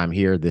much time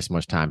here, this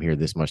much time here,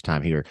 this much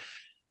time here,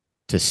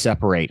 to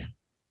separate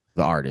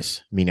the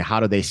artists? Meaning, how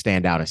do they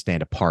stand out and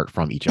stand apart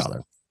from each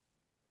other?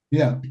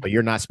 Yeah. But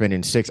you're not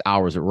spending 6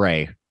 hours at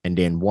Ray and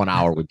then 1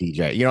 hour with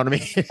DJ. You know what I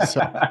mean?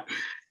 So,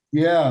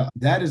 yeah,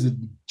 that is a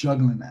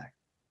juggling act.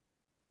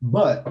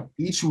 But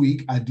each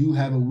week I do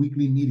have a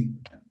weekly meeting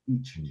with them,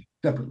 each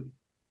separately.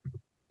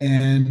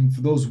 And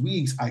for those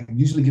weeks, I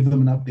usually give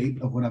them an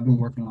update of what I've been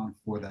working on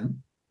for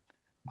them.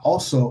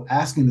 Also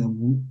asking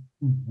them,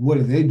 what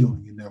are they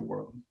doing in their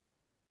world?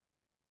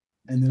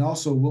 And then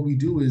also what we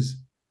do is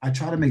I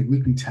try to make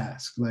weekly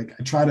tasks. Like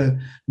I try to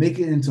make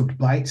it into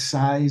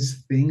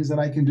bite-sized things that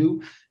I can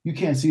do. You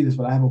can't see this,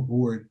 but I have a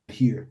board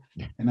here.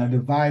 And I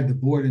divide the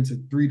board into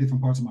 3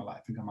 different parts of my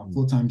life. I got my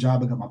full-time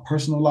job, I got my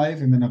personal life,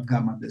 and then I've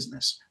got my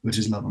business, which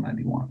is Level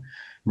 91,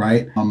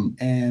 right?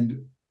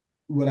 And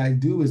what I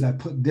do is I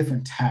put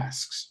different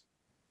tasks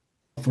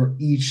for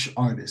each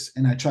artist,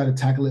 and I try to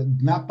tackle it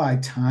not by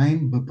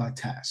time, but by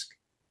task.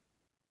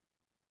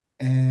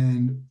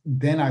 And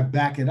then I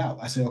back it out.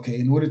 I say, okay,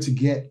 in order to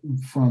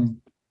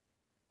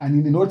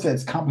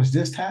accomplish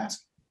this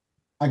task,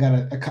 I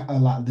got to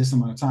allot this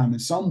amount of time.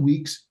 And some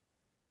weeks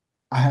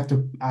I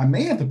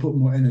may have to put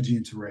more energy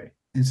into Ray.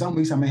 And some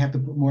weeks I may have to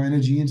put more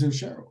energy into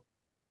Cheryl.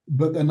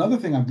 But another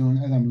thing I'm doing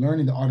is I'm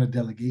learning the art of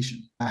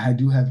delegation. I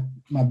do have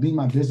being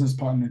my business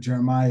partner,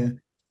 Jeremiah,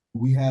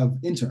 we have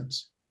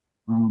interns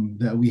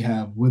that we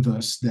have with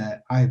us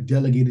that I've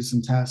delegated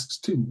some tasks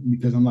to,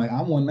 because I'm like,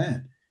 I'm one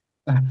man.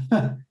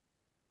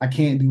 I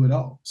can't do it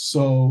all.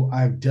 So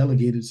I've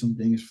delegated some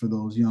things for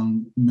those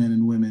young men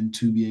and women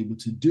to be able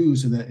to do,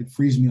 so that it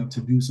frees me up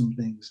to do some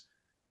things,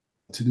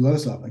 to do other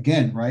stuff.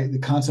 Again, right? The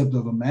concept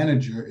of a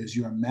manager is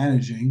you're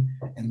managing,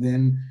 and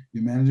then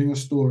you're managing a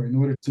store. In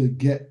order to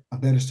get a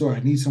better store, I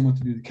need someone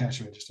to do the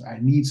cash register. I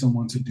need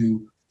someone to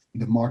do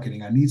the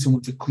marketing. I need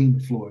someone to clean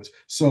the floors.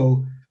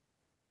 So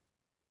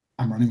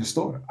I'm running a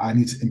store. I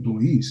need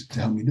employees to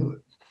help me do it.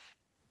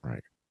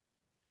 Right.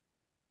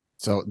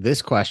 So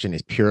this question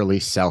is purely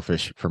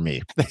selfish for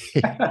me.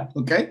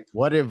 Okay.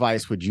 What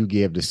advice would you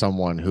give to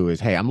someone who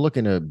is, hey, I'm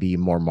looking to be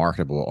more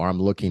marketable, or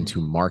I'm looking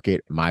to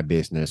market my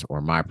business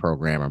or my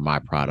program or my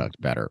product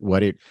better?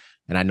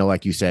 And I know,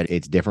 like you said,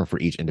 it's different for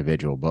each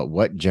individual, but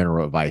what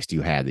general advice do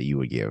you have that you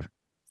would give?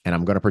 And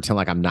I'm going to pretend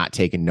like I'm not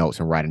taking notes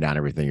and writing down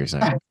everything you're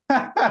saying.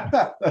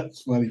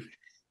 That's funny.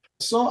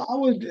 So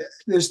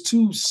there's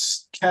 2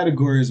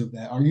 categories of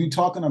that. Are you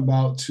talking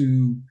about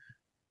to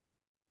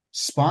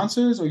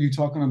sponsors, or are you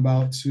talking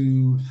about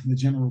to the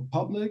general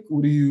public?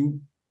 Where are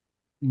you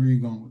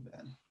going with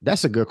that?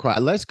 That's a good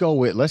question. Let's go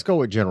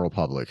with general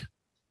public.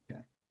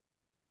 Okay.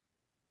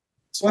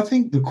 So I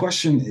think the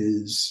question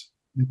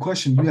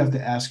you have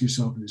to ask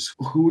yourself is,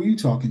 who are you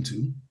talking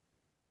to?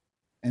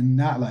 And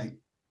not like,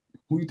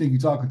 who you think you're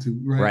talking to,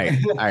 right? Right.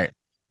 All right.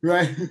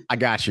 Right. I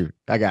got you.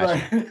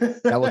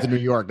 That was in New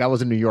York. That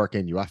was in New York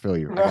in you. I feel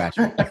you. I got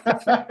you.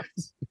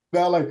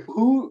 Now, like,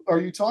 who are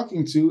you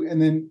talking to? And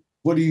then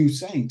what are you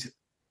saying to?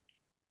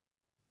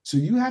 So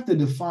you have to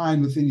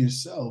define within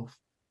yourself,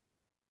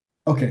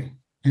 okay,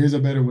 here's a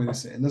better way to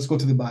say it. Let's go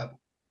to the Bible.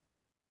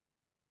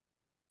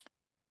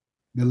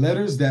 The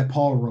letters that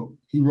Paul wrote,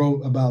 he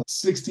wrote about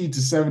 60 to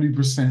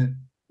 70%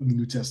 of the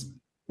New Testament,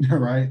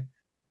 right?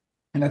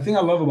 And the thing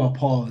I love about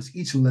Paul is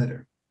each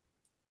letter,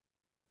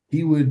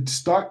 he would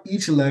start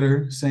each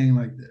letter saying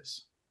like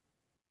this: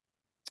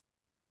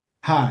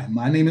 hi,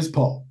 my name is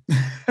Paul.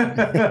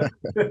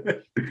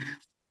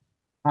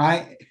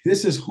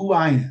 This is who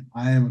I am.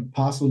 I am an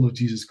apostle of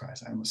Jesus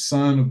Christ. I am a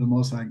son of the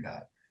Most High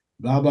God.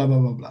 Blah, blah, blah,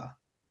 blah, blah.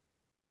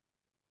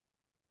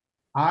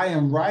 I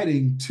am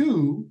writing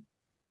to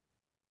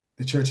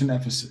the church in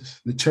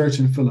Ephesus, the church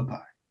in Philippi,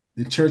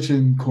 the church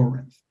in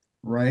Corinth,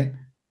 right?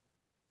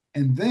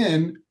 And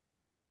then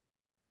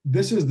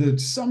this is the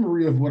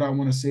summary of what I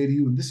want to say to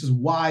you, and this is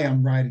why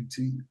I'm writing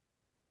to you.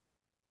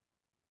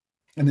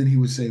 And then he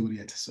would say what he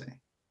had to say,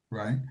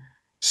 right?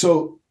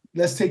 So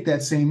let's take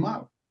that same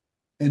model.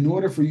 In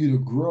order for you to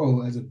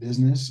grow as a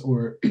business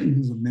or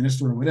as a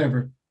minister or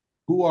whatever,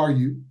 Who are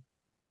you?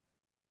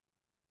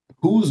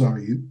 Whose are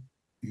you?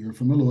 You're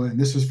from the Lord, and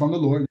this is from the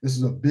Lord. This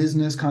is a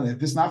business kind of.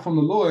 If it's not from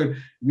the Lord,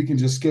 we can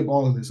just skip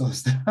all of this other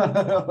stuff,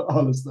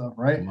 all this stuff,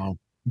 right? Come on.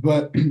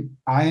 But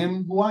I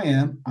am who I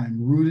am. I'm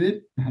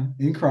rooted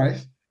in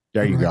Christ.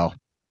 There you right? go.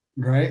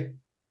 Right.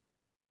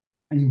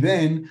 And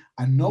then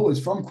I know it's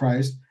from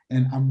Christ,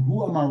 and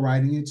who am I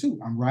writing it to?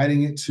 I'm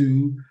writing it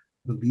to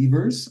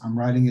believers. I'm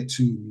writing it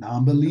to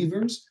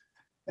non-believers.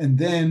 And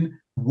then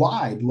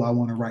why do I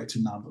want to write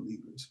to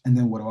non-believers? And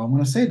then what do I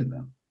want to say to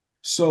them?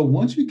 So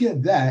once you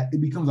get that,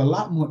 it becomes a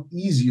lot more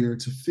easier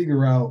to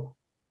figure out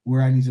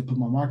where I need to put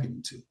my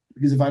marketing to.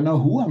 Because if I know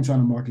who I'm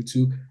trying to market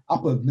to, I'll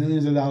put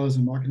millions of dollars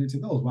in marketing to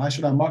those. Why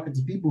should I market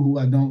to people who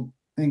I don't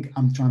think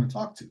I'm trying to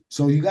talk to?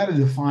 So you got to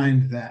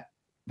define that.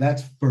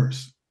 That's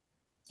first.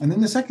 And then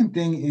the second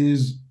thing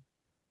is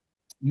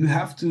you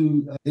have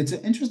to, it's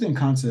an interesting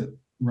concept,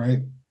 right?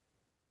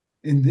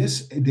 In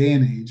this day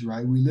and age,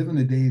 right? We live in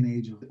a day and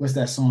age of, what's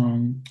that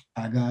song?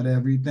 I got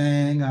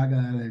everything, I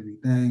got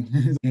everything.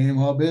 Came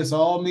up, it's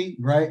all me,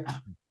 right?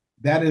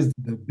 That is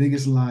the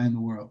biggest lie in the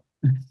world.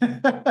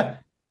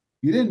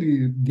 You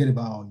didn't get it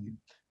by all you.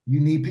 You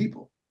need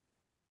people.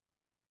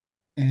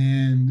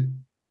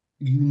 And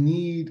you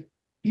need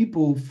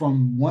people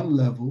from one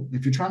level.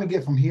 If you're trying to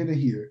get from here to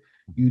here,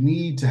 you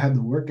need to have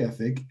the work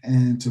ethic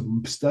and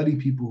to study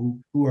people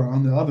who are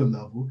on the other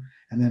level,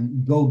 and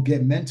then go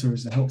get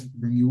mentors to help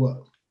bring you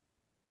up.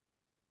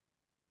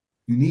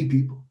 You need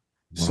people.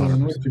 100%. So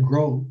in order to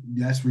grow,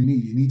 that's what you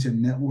need. You need to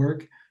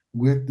network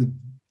with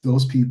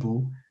those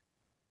people,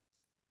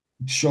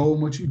 show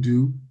them what you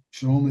do,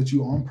 show them that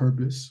you're on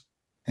purpose,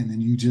 and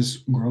then you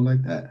just grow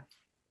like that.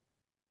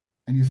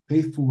 And you're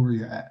faithful where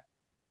you're at.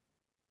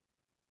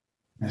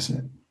 That's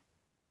it.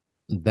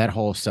 That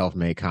whole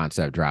self-made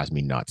concept drives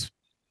me nuts.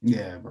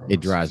 Yeah, bro.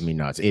 It drives me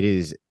nuts.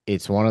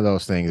 It's one of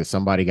those things that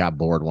somebody got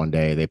bored one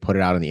day, they put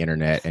it out on the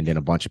internet, and then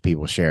a bunch of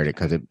people shared it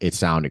because it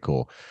sounded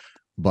cool.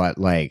 But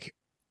like,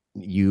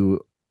 you're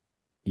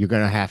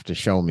gonna have to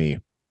show me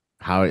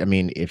how, I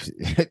mean, if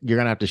you're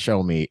gonna have to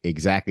show me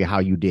exactly how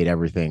you did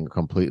everything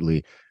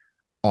completely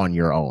on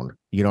your own.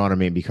 You know what I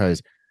mean?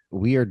 Because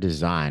we are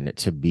designed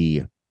to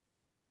be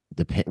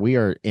we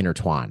are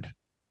intertwined.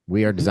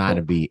 We are designed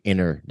to be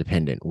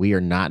interdependent. We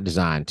are not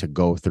designed to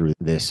go through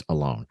this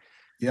alone.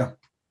 Yeah.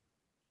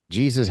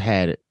 Jesus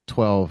had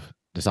 12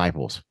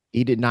 disciples.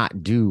 He did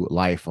not do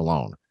life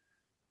alone.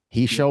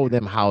 He showed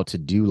them how to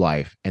do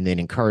life and then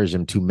encouraged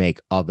them to make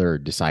other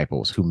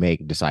disciples who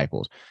make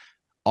disciples.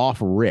 Off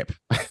rip,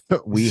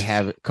 we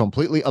have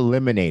completely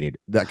eliminated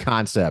the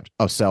concept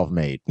of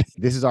self-made.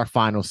 This is our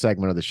final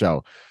segment of the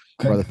show.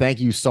 Okay. Brother, thank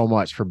you so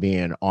much for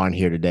being on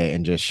here today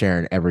and just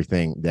sharing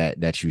everything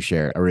that you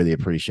shared. I really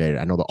appreciate it.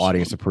 I know the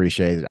audience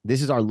appreciates it.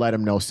 This is our Let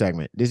Them Know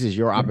segment. This is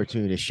your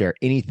opportunity to share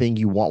anything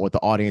you want with the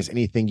audience,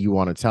 anything you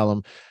want to tell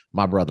them.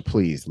 My brother,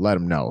 please let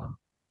them know.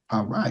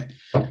 All right.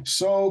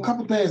 So a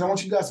couple things. I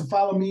want you guys to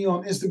follow me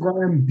on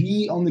Instagram,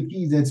 B on the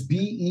Keys. That's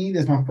B-E.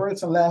 That's my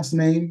first and last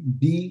name,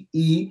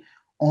 B-E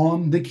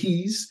on the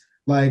keys.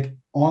 Like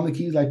on the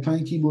keys, like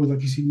playing keyboards.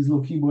 Like you see these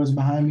little keyboards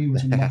behind me,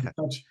 which I'm about to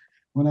touch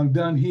when I'm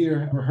done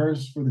here,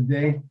 rehearse for the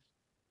day.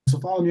 So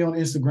follow me on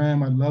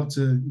Instagram. I'd love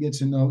to get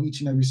to know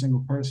each and every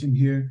single person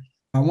here.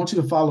 I want you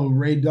to follow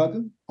Ray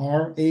Dugga,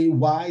 R-A-Y-D-U-G-A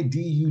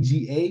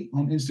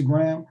on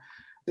Instagram.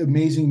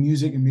 Amazing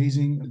music,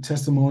 amazing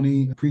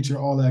testimony, preacher,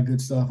 all that good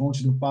stuff. I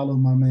want you to follow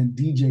my man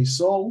DJ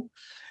Soul,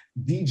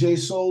 DJ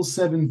Soul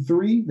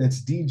 73.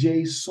 That's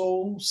DJ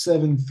Soul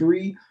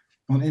 73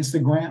 on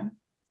Instagram,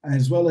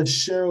 as well as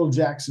Cheryl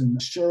Jackson.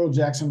 Cheryl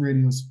Jackson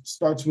Radio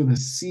starts with a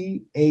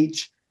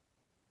C-H-E-R-Y-L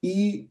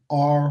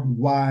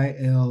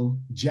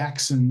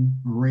Jackson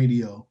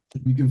Radio.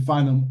 You can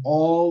find them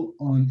all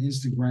on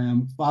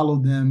Instagram. Follow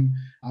them.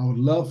 I would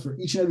love for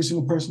each and every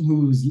single person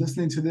who is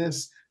listening to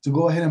this to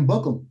go ahead and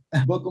book them.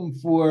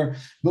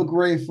 Book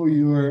Ray for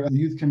your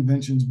youth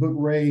conventions. Book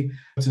Ray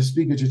to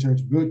speak at your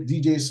church. Book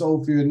DJ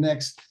Soul for your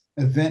next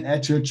event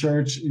at your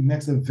church,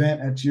 next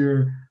event at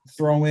your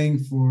throwing,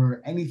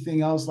 for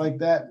anything else like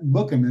that.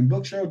 Book them, and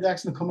book Cheryl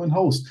Jackson to come and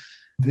host.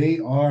 They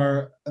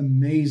are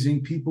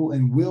amazing people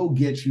and will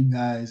get you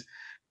guys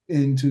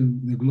into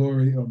the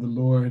glory of the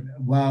Lord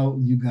while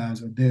you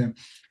guys are there.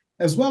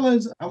 As well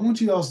as, I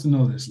want you guys to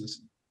know this.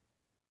 Listen,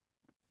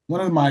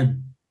 one of my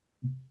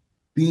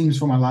themes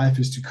for my life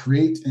is to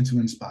create and to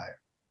inspire.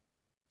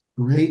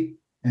 Create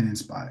and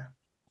inspire.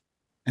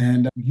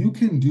 And you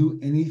can do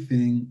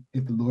anything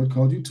if the Lord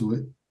called you to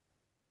it.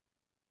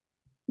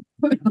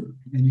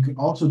 And you can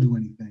also do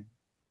anything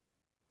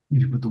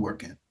if you put the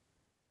work in.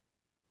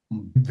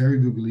 I'm a very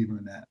good believer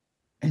in that.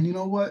 And you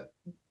know what?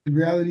 The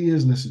reality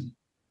is, listen,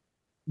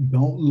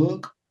 don't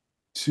look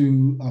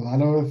to a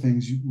lot of other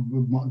things.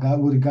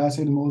 What did God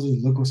say to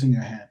Moses? Look what's in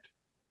your hand.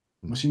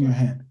 What's in your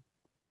hand?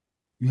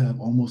 You have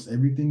almost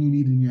everything you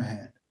need in your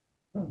hand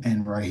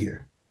and right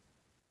here.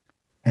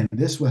 And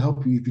this will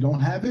help you. If you don't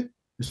have it,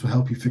 this will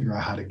help you figure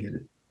out how to get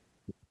it.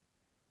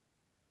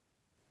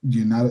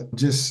 You're not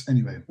just,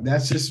 anyway,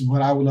 that's just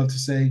what I would love to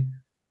say.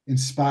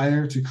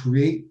 Inspire, to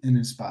create and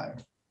inspire.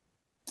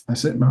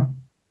 That's it, bro.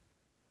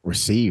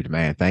 Received,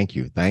 man. Thank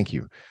you. Thank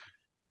you.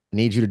 I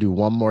need you to do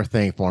one more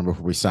thing for me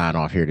before we sign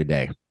off here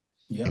today.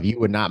 Yep. If you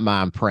would not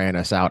mind praying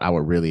us out, I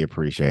would really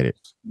appreciate it.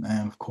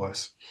 Man, of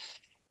course.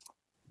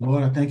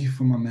 Lord, I thank you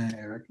for my man,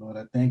 Eric. Lord,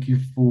 I thank you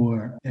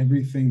for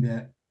everything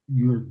that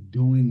you're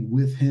doing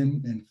with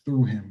him and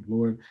through him.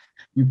 Lord,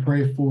 we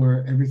pray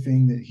for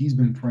everything that he's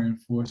been praying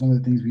for, some of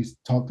the things we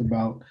talked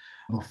about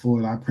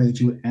before. I pray that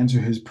you would answer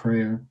his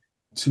prayer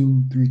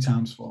 2-3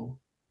 times fold,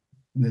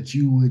 that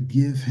you would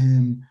give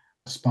him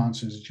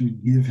sponsors, that you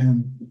would give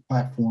him the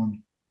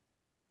platform,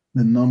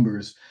 the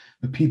numbers,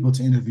 the people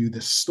to interview, the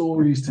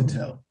stories to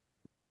tell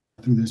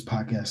through this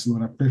podcast.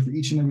 Lord, I pray for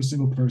each and every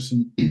single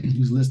person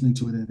who's listening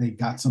to it, that they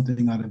got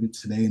something out of it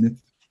today. And if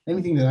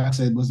anything that I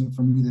said wasn't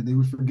from you, that they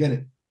would forget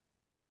it.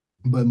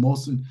 But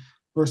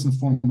first and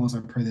foremost, I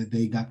pray that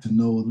they got to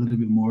know a little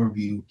bit more of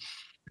you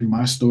through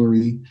my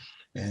story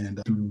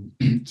and through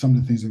some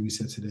of the things that we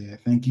said today. I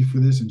thank you for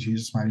this. In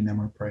Jesus' mighty name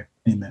I pray.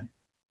 Amen.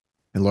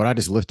 And Lord, I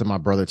just lift up my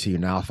brother to you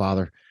now,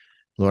 Father.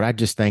 Lord, I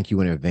just thank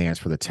you in advance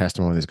for the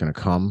testimony that's going to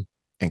come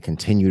and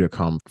continue to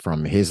come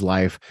from his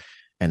life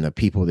and the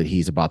people that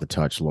he's about to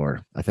touch,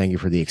 Lord. I thank you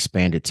for the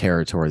expanded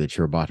territory that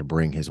you're about to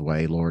bring his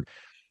way, Lord.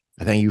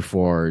 I thank you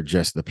for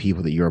just the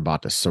people that you're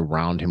about to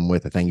surround him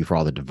with. I thank you for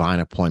all the divine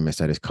appointments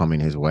that is coming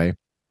his way.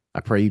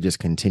 I pray you just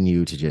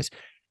continue to just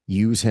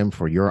use him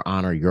for your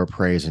honor, your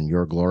praise, and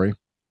your glory.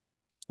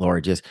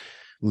 Lord, just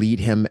lead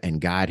him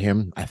and guide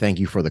him. I thank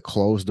you for the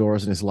closed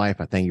doors in his life.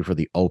 I thank you for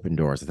the open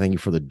doors. I thank you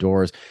for the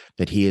doors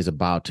that he is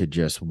about to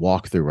just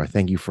walk through. I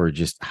thank you for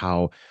just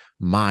how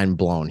mind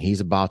blown he's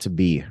about to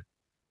be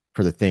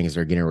for the things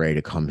that are getting ready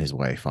to come his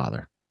way,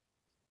 Father.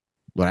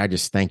 Lord, I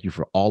just thank you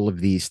for all of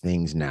these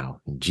things now.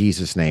 In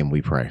Jesus' name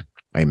we pray.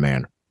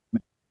 Amen.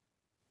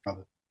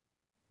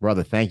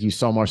 Brother, thank you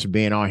so much for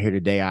being on here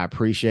today. I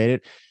appreciate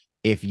it.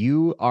 If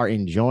you are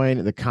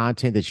enjoying the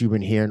content that you've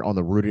been hearing on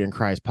the Rooted in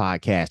Christ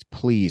podcast,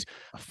 please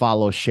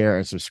follow, share,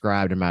 and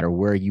subscribe no matter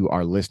where you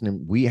are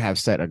listening. We have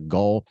set a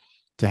goal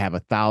to have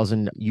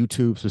 1,000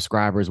 YouTube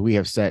subscribers. We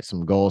have set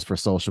some goals for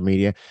social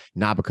media,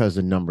 not because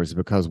of the numbers,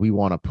 because we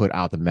want to put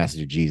out the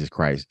message of Jesus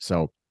Christ.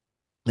 So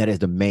that is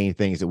the main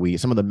things that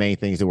some of the main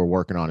things that we're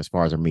working on as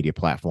far as our media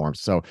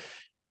platforms. So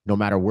no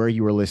matter where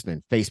you are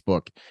listening,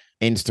 Facebook,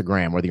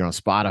 Instagram, whether you're on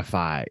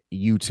Spotify,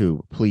 YouTube,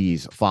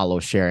 please follow,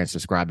 share, and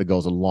subscribe. It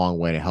goes a long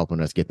way to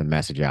helping us get the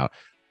message out.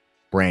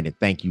 Brandon,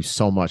 thank you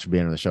so much for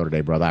being on the show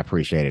today, brother. I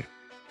appreciate it.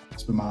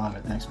 It's been my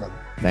honor. Thanks, brother.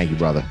 Thank you,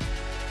 brother.